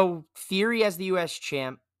 So Theory as the U.S.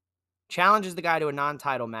 champ challenges the guy to a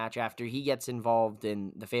non-title match after he gets involved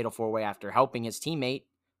in the fatal four-way after helping his teammate,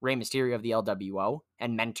 Rey Mysterio of the LWO,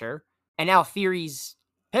 and mentor. And now Theory's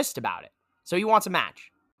pissed about it. So he wants a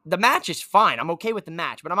match. The match is fine. I'm okay with the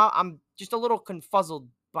match, but I'm just a little confuzzled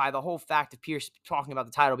by the whole fact of Pierce talking about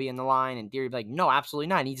the title being the line and Theory be like, no, absolutely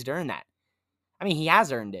not. He needs to earn that. I mean, he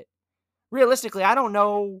has earned it. Realistically, I don't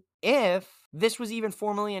know if this was even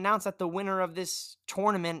formally announced that the winner of this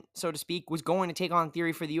tournament, so to speak, was going to take on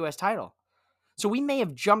Theory for the U.S. title. So we may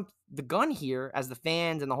have jumped the gun here as the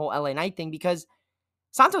fans and the whole LA Knight thing because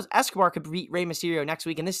Santos Escobar could beat Rey Mysterio next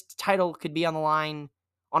week and this title could be on the line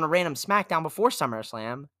on a random SmackDown before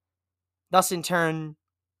SummerSlam. Thus, in turn,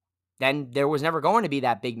 then there was never going to be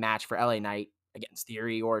that big match for LA Knight against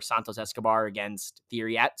Theory or Santos Escobar against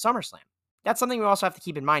Theory at SummerSlam. That's something we also have to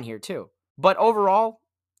keep in mind here, too. But overall,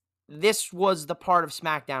 this was the part of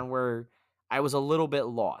SmackDown where I was a little bit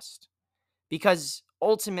lost. Because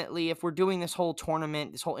ultimately, if we're doing this whole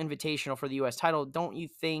tournament, this whole invitational for the U.S. title, don't you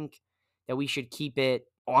think that we should keep it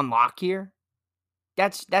on lock here?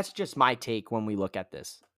 That's just my take when we look at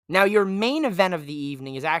this. Now, your main event of the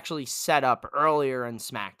evening is actually set up earlier in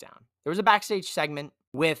SmackDown. There was a backstage segment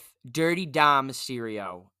with Dirty Dom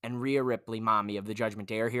Mysterio and Rhea Ripley, Mommy of the Judgment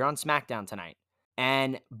Day, are here on SmackDown tonight.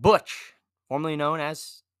 And Butch, formerly known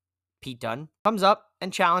as Pete Dunne, comes up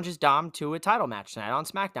and challenges Dom to a title match tonight on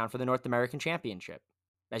SmackDown for the North American Championship.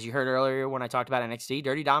 As you heard earlier when I talked about NXT,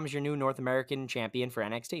 Dirty Dom is your new North American champion for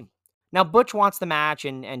NXT. Now, Butch wants the match,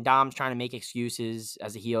 and Dom's trying to make excuses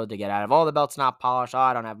as a heel to get out of, the belt's not polished.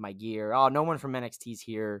 I don't have my gear. No one from NXT's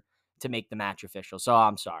here to make the match official, so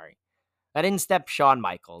I'm sorry. I didn't step Shawn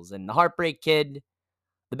Michaels, and the Heartbreak Kid,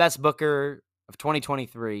 the best booker of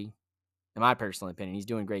 2023, in my personal opinion. He's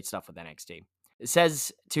doing great stuff with NXT. It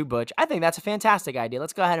says to Butch, I think that's a fantastic idea.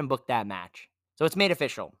 Let's go ahead and book that match. So it's made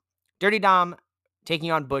official. Dirty Dom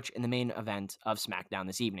taking on Butch in the main event of SmackDown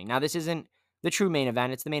this evening. Now, this isn't the true main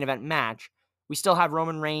event. It's the main event match. We still have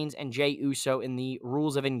Roman Reigns and Jey Uso in the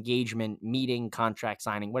rules of engagement, meeting, contract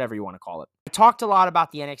signing, whatever you want to call it. I talked a lot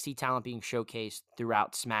about the NXT talent being showcased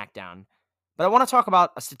throughout SmackDown, but I want to talk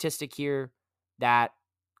about a statistic here that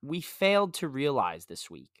we failed to realize this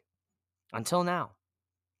week until now.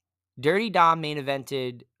 Dirty Dom main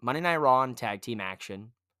evented Monday Night Raw in tag team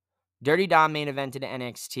action. Dirty Dom main evented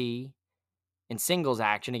NXT in singles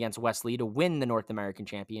action against Wesley to win the North American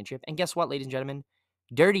Championship. And guess what, ladies and gentlemen?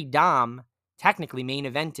 Dirty Dom technically main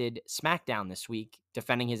evented SmackDown this week,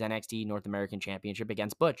 defending his NXT North American Championship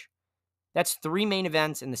against Butch. That's 3 main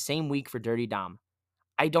events in the same week for Dirty Dom.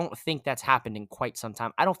 I don't think that's happened in quite some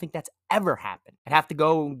time. I don't think that's ever happened. I'd have to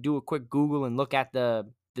go do a quick Google and look at the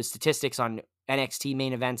statistics on NXT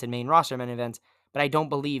main events and main roster main events, but I don't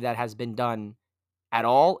believe that has been done at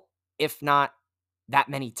all, if not that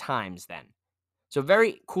many times then. So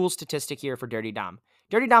very cool statistic here for Dirty Dom.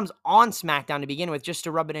 Dirty Dom's on SmackDown to begin with just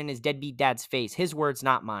to rub it in his deadbeat dad's face. His words,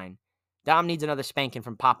 not mine. Dom needs another spanking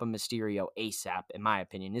from Papa Mysterio ASAP, in my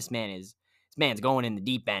opinion. This man's going in the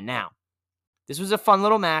deep end now. This was a fun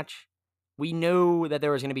little match. We knew that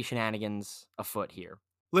there was going to be shenanigans afoot here.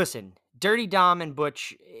 Listen, Dirty Dom and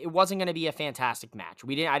Butch, it wasn't going to be a fantastic match.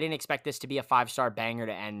 I didn't expect this to be a 5-star banger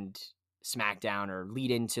to end SmackDown or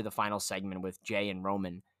lead into the final segment with Jey and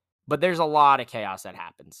Roman. But there's a lot of chaos that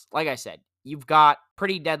happens. Like I said, you've got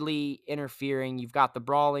Pretty Deadly interfering. You've got the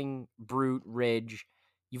Brawling Brute Ridge.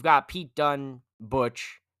 You've got Pete Dunne,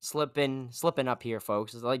 Butch slipping up here,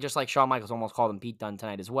 folks. Just like Shawn Michaels almost called him Pete Dunne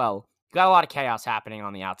tonight as well. You got a lot of chaos happening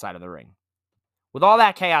on the outside of the ring. With all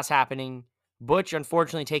that chaos happening, Butch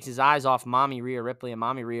unfortunately takes his eyes off Mommy Rhea Ripley, and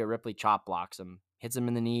Mommy Rhea Ripley chop blocks him, hits him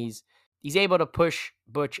in the knees. He's able to push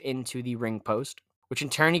Butch into the ring post. which in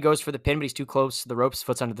turn he goes for the pin, but he's too close to the ropes,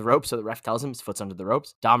 foot's under the ropes, so the ref tells him his foot's under the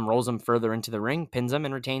ropes. Dom rolls him further into the ring, pins him,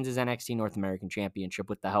 and retains his NXT North American Championship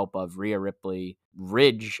with the help of Rhea Ripley,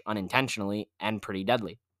 Ridge unintentionally, and Pretty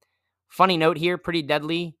Deadly. Funny note here, Pretty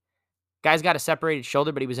Deadly, guy's got a separated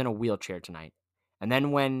shoulder, but he was in a wheelchair tonight. And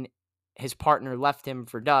then when his partner left him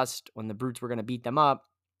for Dust, when the Brutes were going to beat them up,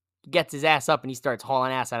 he gets his ass up and he starts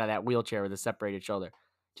hauling ass out of that wheelchair with a separated shoulder.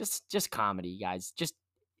 Just comedy, guys.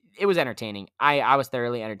 It was entertaining. I was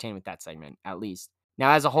thoroughly entertained with that segment, at least.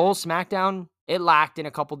 Now, as a whole, SmackDown, it lacked in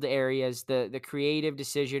a couple of areas. The creative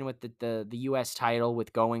decision with the U.S. title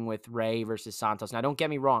with going with Rey versus Santos. Now, don't get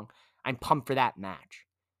me wrong. I'm pumped for that match.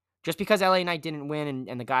 Just because LA Knight didn't win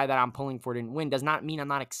and the guy that I'm pulling for didn't win does not mean I'm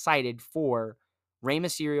not excited for Rey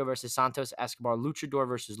Mysterio versus Santos Escobar, Luchador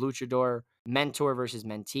versus Luchador, Mentor versus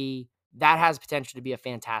Mentee. That has potential to be a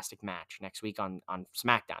fantastic match next week on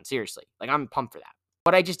SmackDown. Seriously. I'm pumped for that.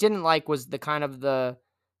 What I just didn't like was the kind of the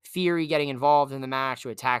Theory getting involved in the match to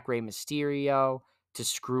attack Rey Mysterio, to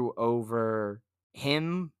screw over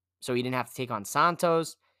him so he didn't have to take on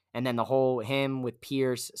Santos, and then the whole him with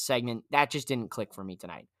Pierce segment, that just didn't click for me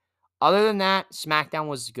tonight. Other than that, SmackDown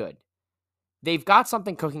was good. They've got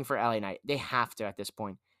something cooking for LA Knight. They have to at this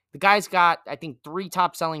point. The guy's got, I think, 3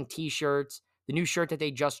 top-selling T-shirts. The new shirt that they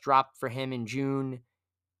just dropped for him in June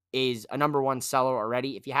is a #1 seller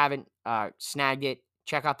already. If you haven't snagged it,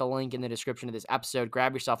 check out the link in the description of this episode.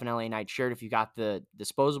 Grab yourself an LA Knight shirt if you got the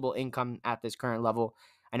disposable income at this current level.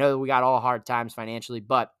 I know that we got all hard times financially,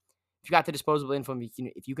 but if you got the disposable income,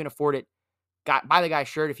 if you can afford it, buy the guy's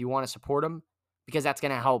shirt if you want to support him, because that's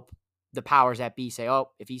going to help the powers that be say, oh,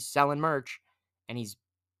 if he's selling merch and he's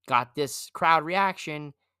got this crowd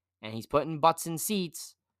reaction and he's putting butts in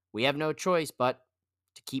seats, we have no choice but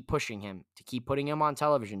to keep pushing him, to keep putting him on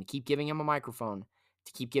television, to keep giving him a microphone,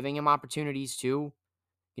 to keep giving him opportunities to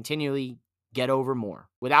continually get over more.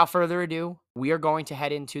 Without further ado, we are going to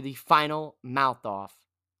head into the final mouth off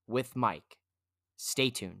with Mike. Stay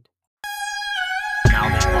tuned.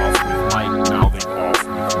 Mouthing off with Mike. Mouthing off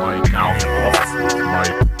with Mike. Mouthing off with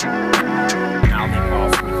Mike. Mouthing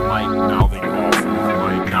off with Mike. Mouthing off with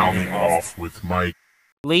Mike. Mouthing off with Mike.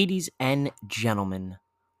 Ladies and gentlemen,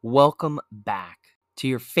 welcome back to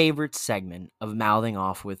your favorite segment of Mouthing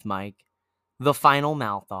Off with Mike, the final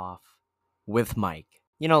mouth off with Mike.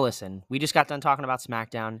 Listen, we just got done talking about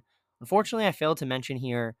SmackDown. Unfortunately, I failed to mention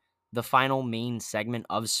here the final main segment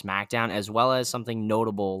of SmackDown, as well as something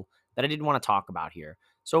notable that I did want to talk about here.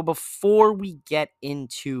 So before we get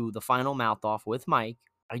into the final mouth off with Mike,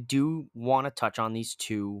 I do want to touch on these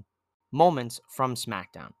 2 moments from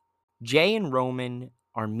SmackDown. Jay and Roman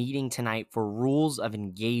are meeting tonight for rules of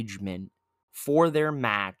engagement for their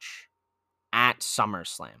match at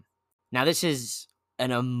SummerSlam. Now, this is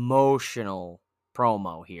an emotional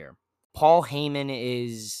promo here. Paul Heyman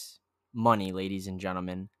is money, ladies and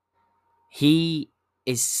gentlemen. He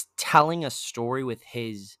is telling a story with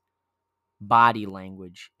his body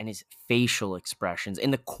language and his facial expressions.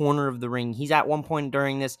 In the corner of the ring, he's at one point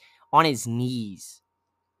during this on his knees.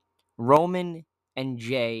 Roman and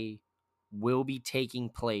Jay will be taking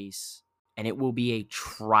place, and it will be a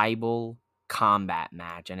tribal combat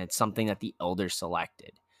match, and it's something that the elders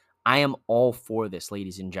selected. I am all for this,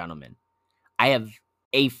 ladies and gentlemen. I have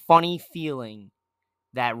a funny feeling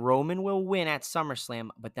that Roman will win at SummerSlam,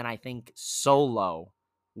 but then I think Solo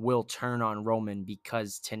will turn on Roman,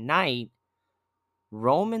 because tonight,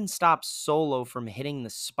 Roman stops Solo from hitting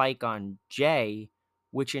the spike on Jay,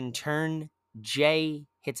 which in turn, Jay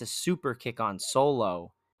hits a super kick on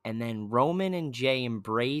Solo, and then Roman and Jay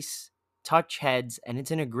embrace, touch heads, and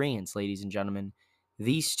it's an agreement, ladies and gentlemen.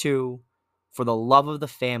 These 2, for the love of the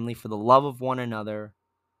family, for the love of one another,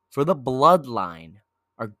 for the bloodline,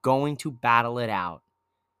 are going to battle it out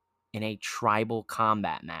in a tribal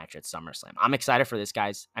combat match at SummerSlam. I'm excited for this,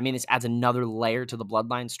 guys. I mean, this adds another layer to the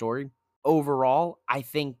bloodline story. Overall, I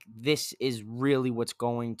think this is really what's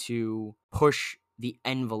going to push the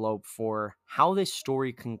envelope for how this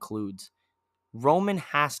story concludes. Roman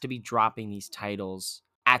has to be dropping these titles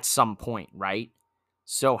at some point, right?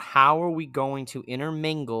 So how are we going to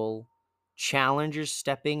intermingle challengers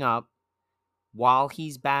stepping up while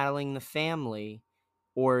he's battling the family?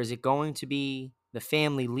 Or is it going to be the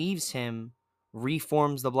family leaves him,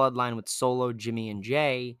 reforms the bloodline with Solo, Jimmy, and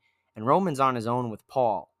Jay, and Roman's on his own with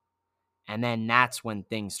Paul? And then that's when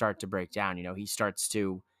things start to break down. He starts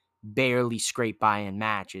to barely scrape by in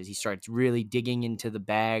matches. He starts really digging into the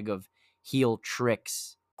bag of heel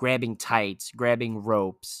tricks, grabbing tights, grabbing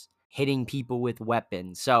ropes, hitting people with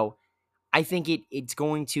weapons. So I think it's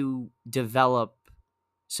going to develop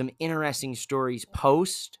some interesting stories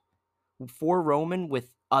post for Roman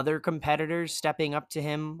with other competitors stepping up to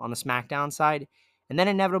him on the SmackDown side, and then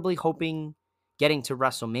inevitably getting to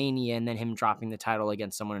WrestleMania and then him dropping the title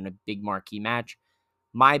against someone in a big marquee match.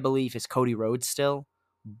 My belief is Cody Rhodes still,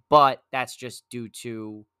 but that's just due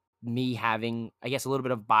to me having, I guess, a little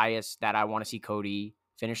bit of bias that I want to see Cody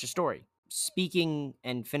finish the story. Speaking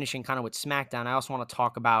and finishing kind of with SmackDown, I also want to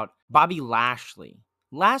talk about Bobby Lashley.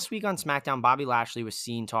 Last week on SmackDown, Bobby Lashley was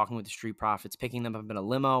seen talking with the Street Profits, picking them up in a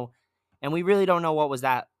limo, and we really don't know what was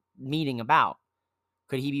that meeting about.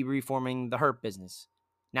 Could he be reforming the Hurt Business?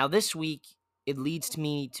 Now this week, it leads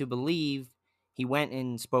me to believe he went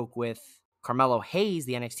and spoke with Carmelo Hayes,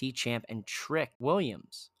 the NXT champ, and Trick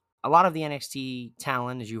Williams. A lot of the NXT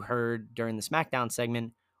talent, as you heard during the SmackDown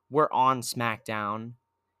segment, were on SmackDown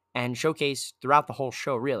and showcased throughout the whole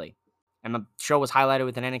show, really. And the show was highlighted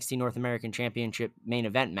with an NXT North American Championship main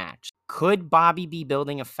event match. Could Bobby be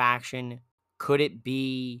building a faction? Could it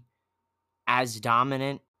be as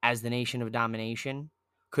dominant as the Nation of Domination?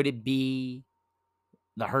 Could it be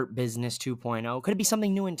the Hurt Business 2.0? Could it be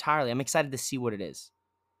something new entirely? I'm excited to see what it is.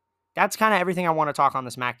 That's kind of everything I want to talk on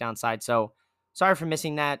the SmackDown side. So sorry for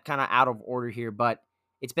missing that, kind of out of order here, but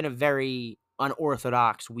it's been a very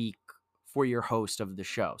unorthodox week for your host of the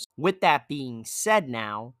show. With that being said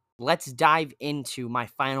now, let's dive into my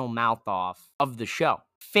final mouth off of the show.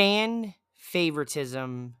 Fan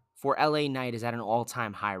favoritism for LA Knight is at an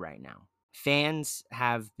all-time high right now. Fans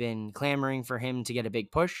have been clamoring for him to get a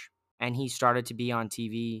big push, and he started to be on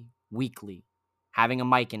TV weekly, having a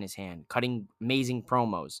mic in his hand, cutting amazing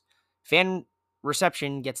promos. Fan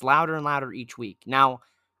reception gets louder and louder each week. Now,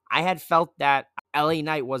 I had felt that LA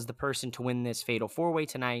Knight was the person to win this Fatal 4-Way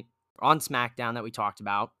tonight on SmackDown that we talked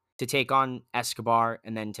about, to take on Escobar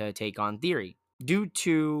and then to take on Theory. Due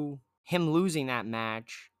to him losing that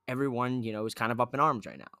match, everyone, is kind of up in arms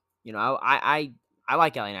right now. I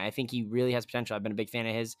like LA Knight. I think he really has potential. I've been a big fan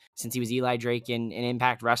of his since he was Eli Drake in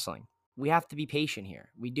Impact Wrestling. We have to be patient here.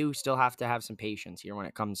 We do still have to have some patience here when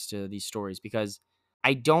it comes to these stories, because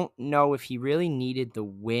I don't know if he really needed the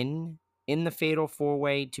win in the Fatal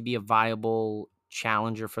 4-Way to be a viable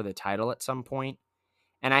challenger for the title at some point.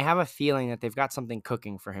 And I have a feeling that they've got something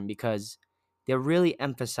cooking for him, because they're really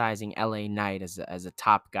emphasizing LA Knight as a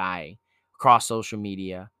top guy across social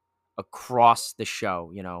media, across the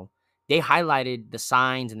show. They highlighted the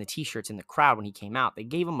signs and the t-shirts in the crowd when he came out. They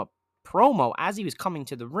gave him a promo as he was coming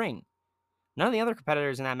to the ring. None of the other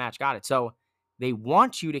competitors in that match got it. So they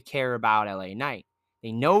want you to care about LA Knight.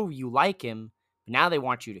 They know you like him, but now they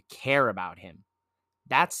want you to care about him.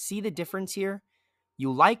 See the difference here?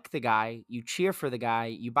 You like the guy, you cheer for the guy,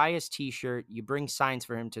 you buy his t-shirt, you bring signs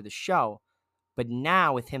for him to the show. But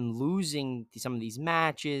now with him losing some of these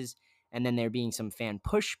matches, and then there being some fan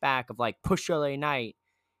pushback of like, push LA Knight,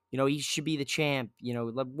 he should be the champ,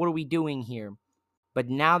 what are we doing here? But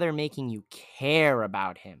now they're making you care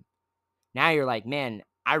about him. Now you're like, man,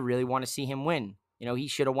 I really want to see him win. He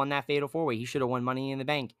should have won that Fatal 4-Way. He should have won Money in the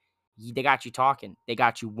Bank. They got you talking. They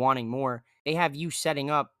got you wanting more. They have you setting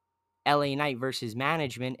up LA Knight versus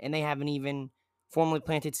management, and they haven't even formally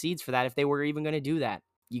planted seeds for that if they were even going to do that.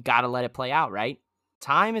 You got to let it play out, right?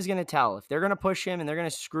 Time is going to tell. If they're going to push him and they're going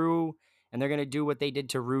to screw and they're going to do what they did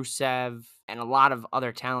to Rusev and a lot of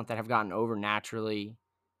other talent that have gotten over naturally,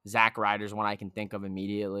 Zack Ryder's one I can think of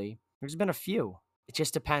immediately. There's been a few. It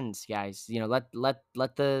just depends, guys. Let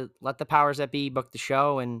the powers that be book the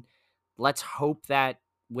show, and let's hope that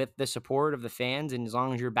with the support of the fans, and as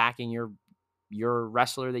long as you're backing your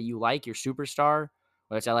wrestler that you like, your superstar,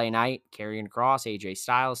 whether it's LA Knight, Karrion Kross, AJ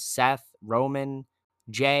Styles, Seth, Roman,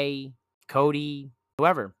 Jay, Cody,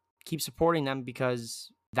 whoever, keep supporting them, because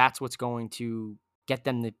that's what's going to get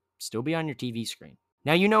them to still be on your TV screen.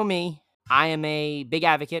 Now, you know me. I am a big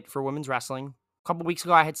advocate for women's wrestling. A couple weeks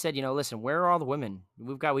ago, I had said, listen, where are all the women?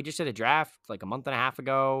 We just did a draft like a month and a half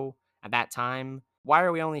ago at that time. Why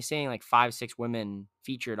are we only seeing like 5-6 women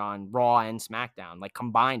featured on Raw and SmackDown, like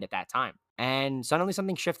combined at that time? And suddenly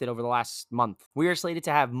something shifted over the last month. We are slated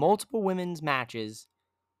to have multiple women's matches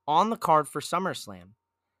on the card for SummerSlam.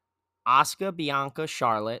 Asuka, Bianca,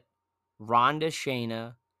 Charlotte, Ronda,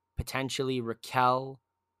 Shayna, potentially Raquel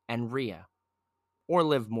and Rhea. Or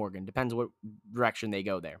Liv Morgan, depends what direction they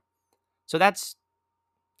go there. So that's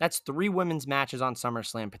 3 women's matches on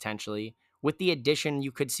SummerSlam potentially. With the addition,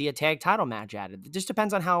 you could see a tag title match added. It just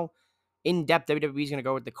depends on how in-depth WWE is going to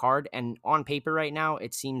go with the card. And on paper right now,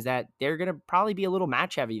 it seems that they're going to probably be a little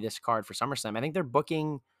match heavy this card for SummerSlam. I think they're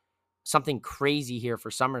booking something crazy here for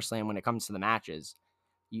SummerSlam when it comes to the matches.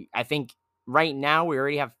 I think right now we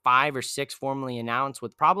already have 5 or 6 formally announced,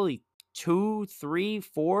 with probably 2, 3,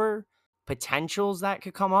 4 potentials that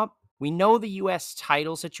could come up. We know the US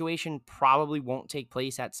title situation probably won't take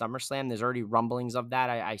place at SummerSlam. There's already rumblings of that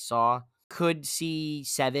I saw. Could see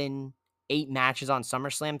 7, 8 matches on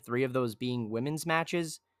SummerSlam, 3 of those being women's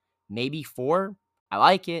matches, maybe 4. I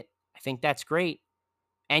like it. I think that's great.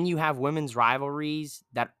 And you have women's rivalries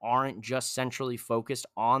that aren't just centrally focused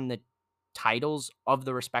on the titles of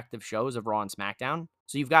the respective shows of Raw and SmackDown.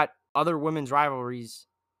 So you've got other women's rivalries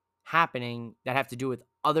happening that have to do with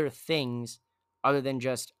other things other than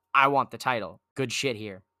just, I want the title. Good shit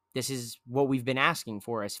here. This is what we've been asking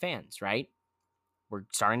for as fans, right? We're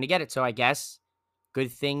starting to get it. So I guess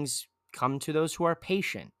good things come to those who are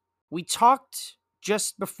patient. We talked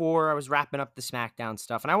just before I was wrapping up the SmackDown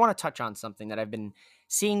stuff, and I want to touch on something that I've been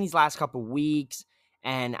seeing these last couple weeks.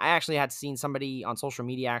 And I actually had seen somebody on social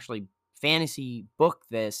media actually fantasy book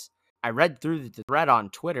this. I read through the thread on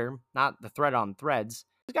Twitter, not the thread on Threads.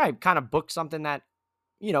 This guy kind of booked something that,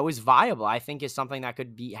 is viable. I think is something that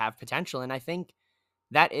could have potential. And I think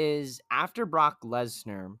that is after Brock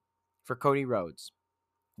Lesnar for Cody Rhodes.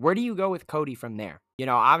 Where do you go with Cody from there?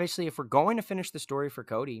 Obviously, if we're going to finish the story for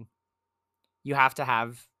Cody, you have to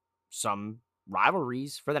have some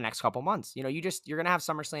rivalries for the next couple months. You're going to have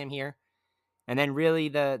SummerSlam here. And then really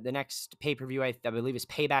the next pay-per-view, I believe, is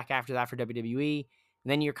Payback after that for WWE.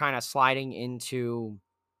 And then you're kind of sliding into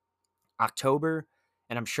October.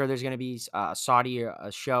 And I'm sure there's going to be a Saudi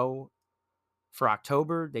show for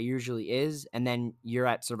October. There usually is. And then you're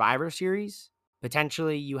at Survivor Series.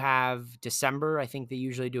 Potentially you have December. I think they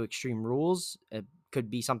usually do Extreme Rules. It could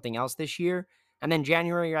be something else this year. And then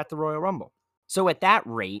January, you're at the Royal Rumble. So at that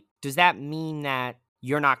rate, does that mean that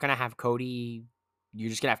you're not going to have Cody? You're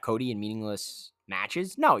just going to have Cody in meaningless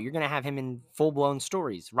matches? No, you're going to have him in full-blown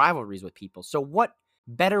stories, rivalries with people. So what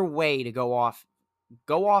better way to go off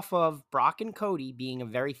of Brock and Cody being a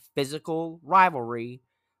very physical rivalry,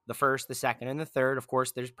 the first, the second, and the third. Of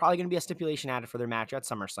course, there's probably going to be a stipulation added for their match at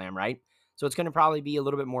SummerSlam, right? So it's going to probably be a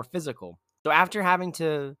little bit more physical. So after having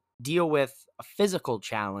to deal with a physical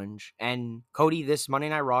challenge, and Cody this Monday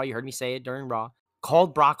Night Raw, you heard me say it during Raw,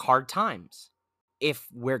 called Brock hard times. If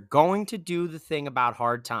we're going to do the thing about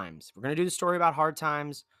hard times, we're going to do the story about hard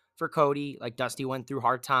times for Cody, like Dusty went through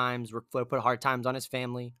hard times, Ric Flair put hard times on his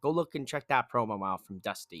family. Go look and check that promo out from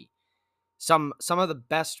Dusty. Some of the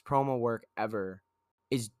best promo work ever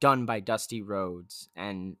is done by Dusty Rhodes,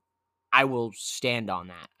 and I will stand on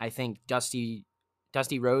that. I think Dusty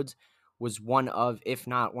Rhodes was one of, if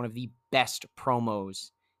not one of the best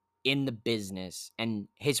promos in the business, and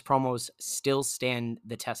his promos still stand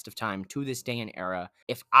the test of time to this day and era.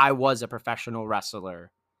 If I was a professional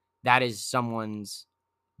wrestler, that is someone's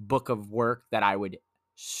book of work that I would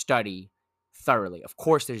study thoroughly. Of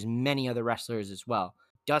course, there's many other wrestlers as well.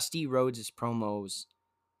 Dusty Rhodes' promos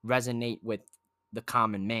resonate with the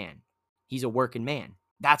common man. He's a working man.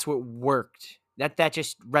 That's what worked. That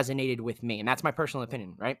just resonated with me, and that's my personal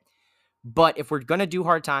opinion, right? But if we're going to do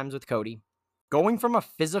hard times with Cody, going from a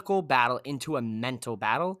physical battle into a mental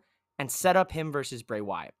battle and set up him versus Bray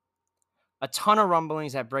Wyatt. A ton of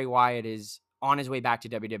rumblings that Bray Wyatt is on his way back to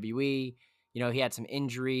WWE. He had some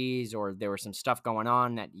injuries or there was some stuff going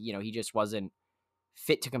on that, he just wasn't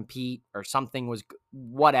fit to compete or something was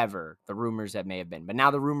whatever the rumors that may have been. But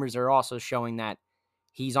now the rumors are also showing that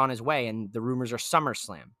he's on his way, and the rumors are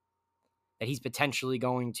SummerSlam, that he's potentially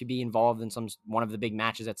going to be involved in one of the big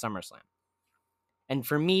matches at SummerSlam. And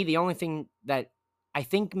for me, the only thing that I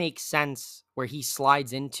think makes sense where he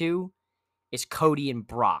slides into is Cody and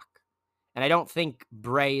Brock. And I don't think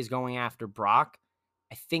Bray is going after Brock.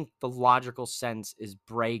 I think the logical sense is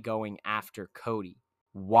Bray going after Cody.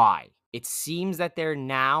 Why? It seems that they're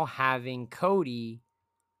now having Cody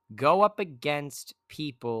go up against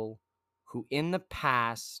people who in the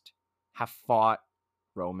past have fought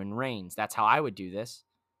Roman Reigns. That's how I would do this.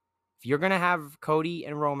 If you're going to have Cody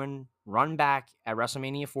and Roman run back at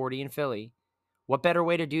WrestleMania 40 in Philly, what better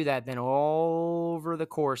way to do that than over the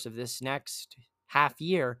course of this next half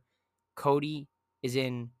year, Cody is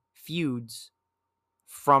in feuds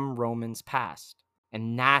from Roman's past.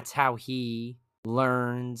 And that's how he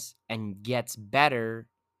learns and gets better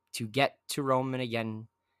to get to Roman again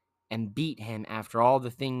and beat him after all the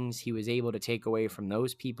things he was able to take away from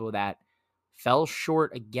those people that fell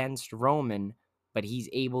short against Roman, but he's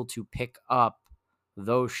able to pick up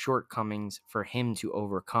those shortcomings for him to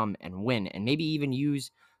overcome and win, and maybe even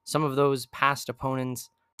use some of those past opponents'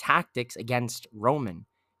 tactics against Roman.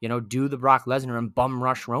 Do the Brock Lesnar and bum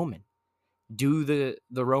rush Roman. Do the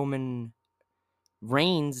Roman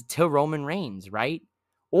Reigns till Roman Reigns, right?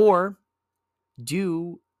 Or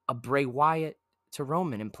do a Bray Wyatt to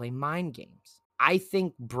Roman and play mind games. I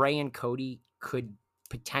think Bray and Cody could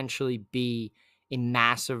potentially be a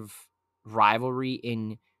massive rivalry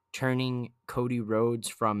in turning Cody Rhodes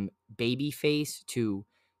from babyface to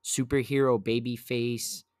superhero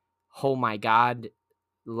babyface, oh my God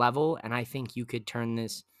level. And I think you could turn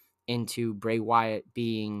this into Bray Wyatt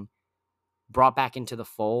being brought back into the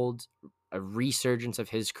fold, a resurgence of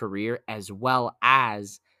his career, as well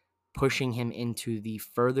as pushing him into the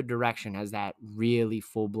further direction as that really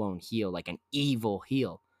full-blown heel, like an evil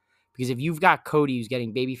heel. Because if you've got Cody who's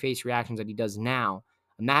getting babyface reactions that he does now,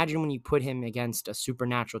 imagine when you put him against a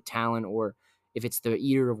supernatural talent, or if it's the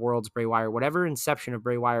Eater of Worlds Bray Wyatt, whatever inception of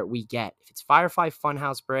Bray Wyatt we get. If it's Firefly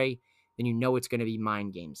Funhouse Bray, then you know it's going to be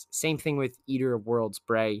mind games. Same thing with Eater of Worlds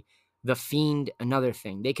Bray, The Fiend, another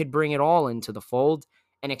thing. They could bring it all into the fold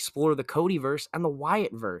and explore the Codyverse and the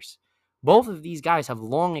Wyattverse. Both of these guys have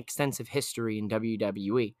long, extensive history in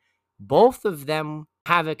WWE. Both of them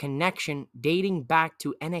have a connection dating back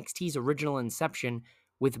to NXT's original inception,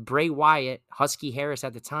 with Bray Wyatt, Husky Harris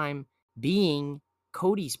at the time, being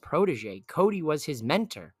Cody's protege. Cody was his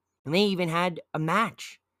mentor. And they even had a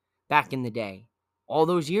match back in the day, all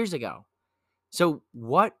those years ago. So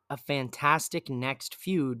what a fantastic next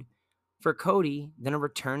feud for Cody than a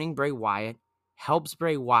returning Bray Wyatt. Helps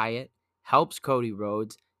Bray Wyatt, helps Cody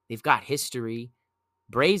Rhodes. They've got history.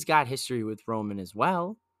 Bray's got history with Roman as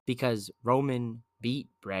well, because Roman beat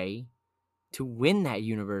Bray to win that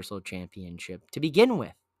Universal Championship to begin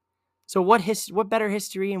with. So what better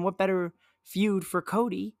history and what better feud for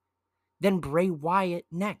Cody than Bray Wyatt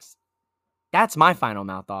next? That's my final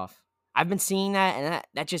mouth off. I've been seeing that, and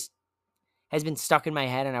that just has been stuck in my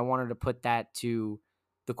head, and I wanted to put that to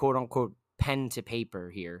the quote-unquote pen to paper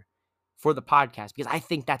here for the podcast, because I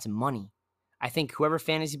think that's money. I think whoever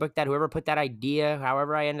fantasy booked that, whoever put that idea,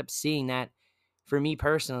 however I end up seeing that, for me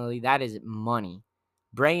personally, that is money.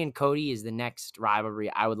 Bray and Cody is the next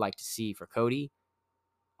rivalry I would like to see for Cody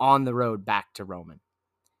on the road back to Roman.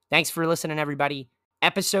 Thanks for listening, everybody.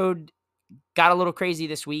 Episode got a little crazy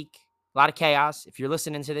this week. A lot of chaos. If you're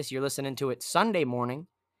listening to this, you're listening to it Sunday morning.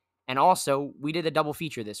 And also, we did a double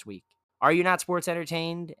feature this week. Are You Not Sports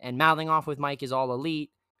Entertained and Mouthing Off with Mike is All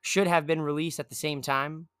Elite should have been released at the same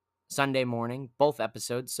time, Sunday morning, both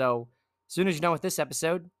episodes. So as soon as you're done with this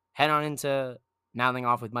episode, head on into Mouthing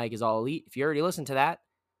Off with Mike is All Elite. If you already listened to that,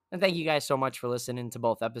 then thank you guys so much for listening to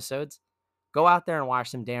both episodes. Go out there and watch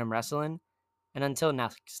some damn wrestling. And until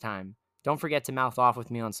next time, don't forget to mouth off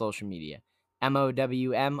with me on social media.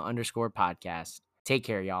 MOWM_podcast. Take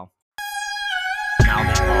care, y'all.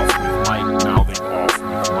 Mouthing off with Mike. Mouthing off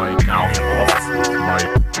with Mike. Mouthing off with Mike.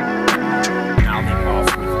 Mouthing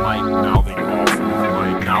off with Mike. Mouthing off with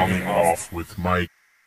Mike. Mouthing off with Mike.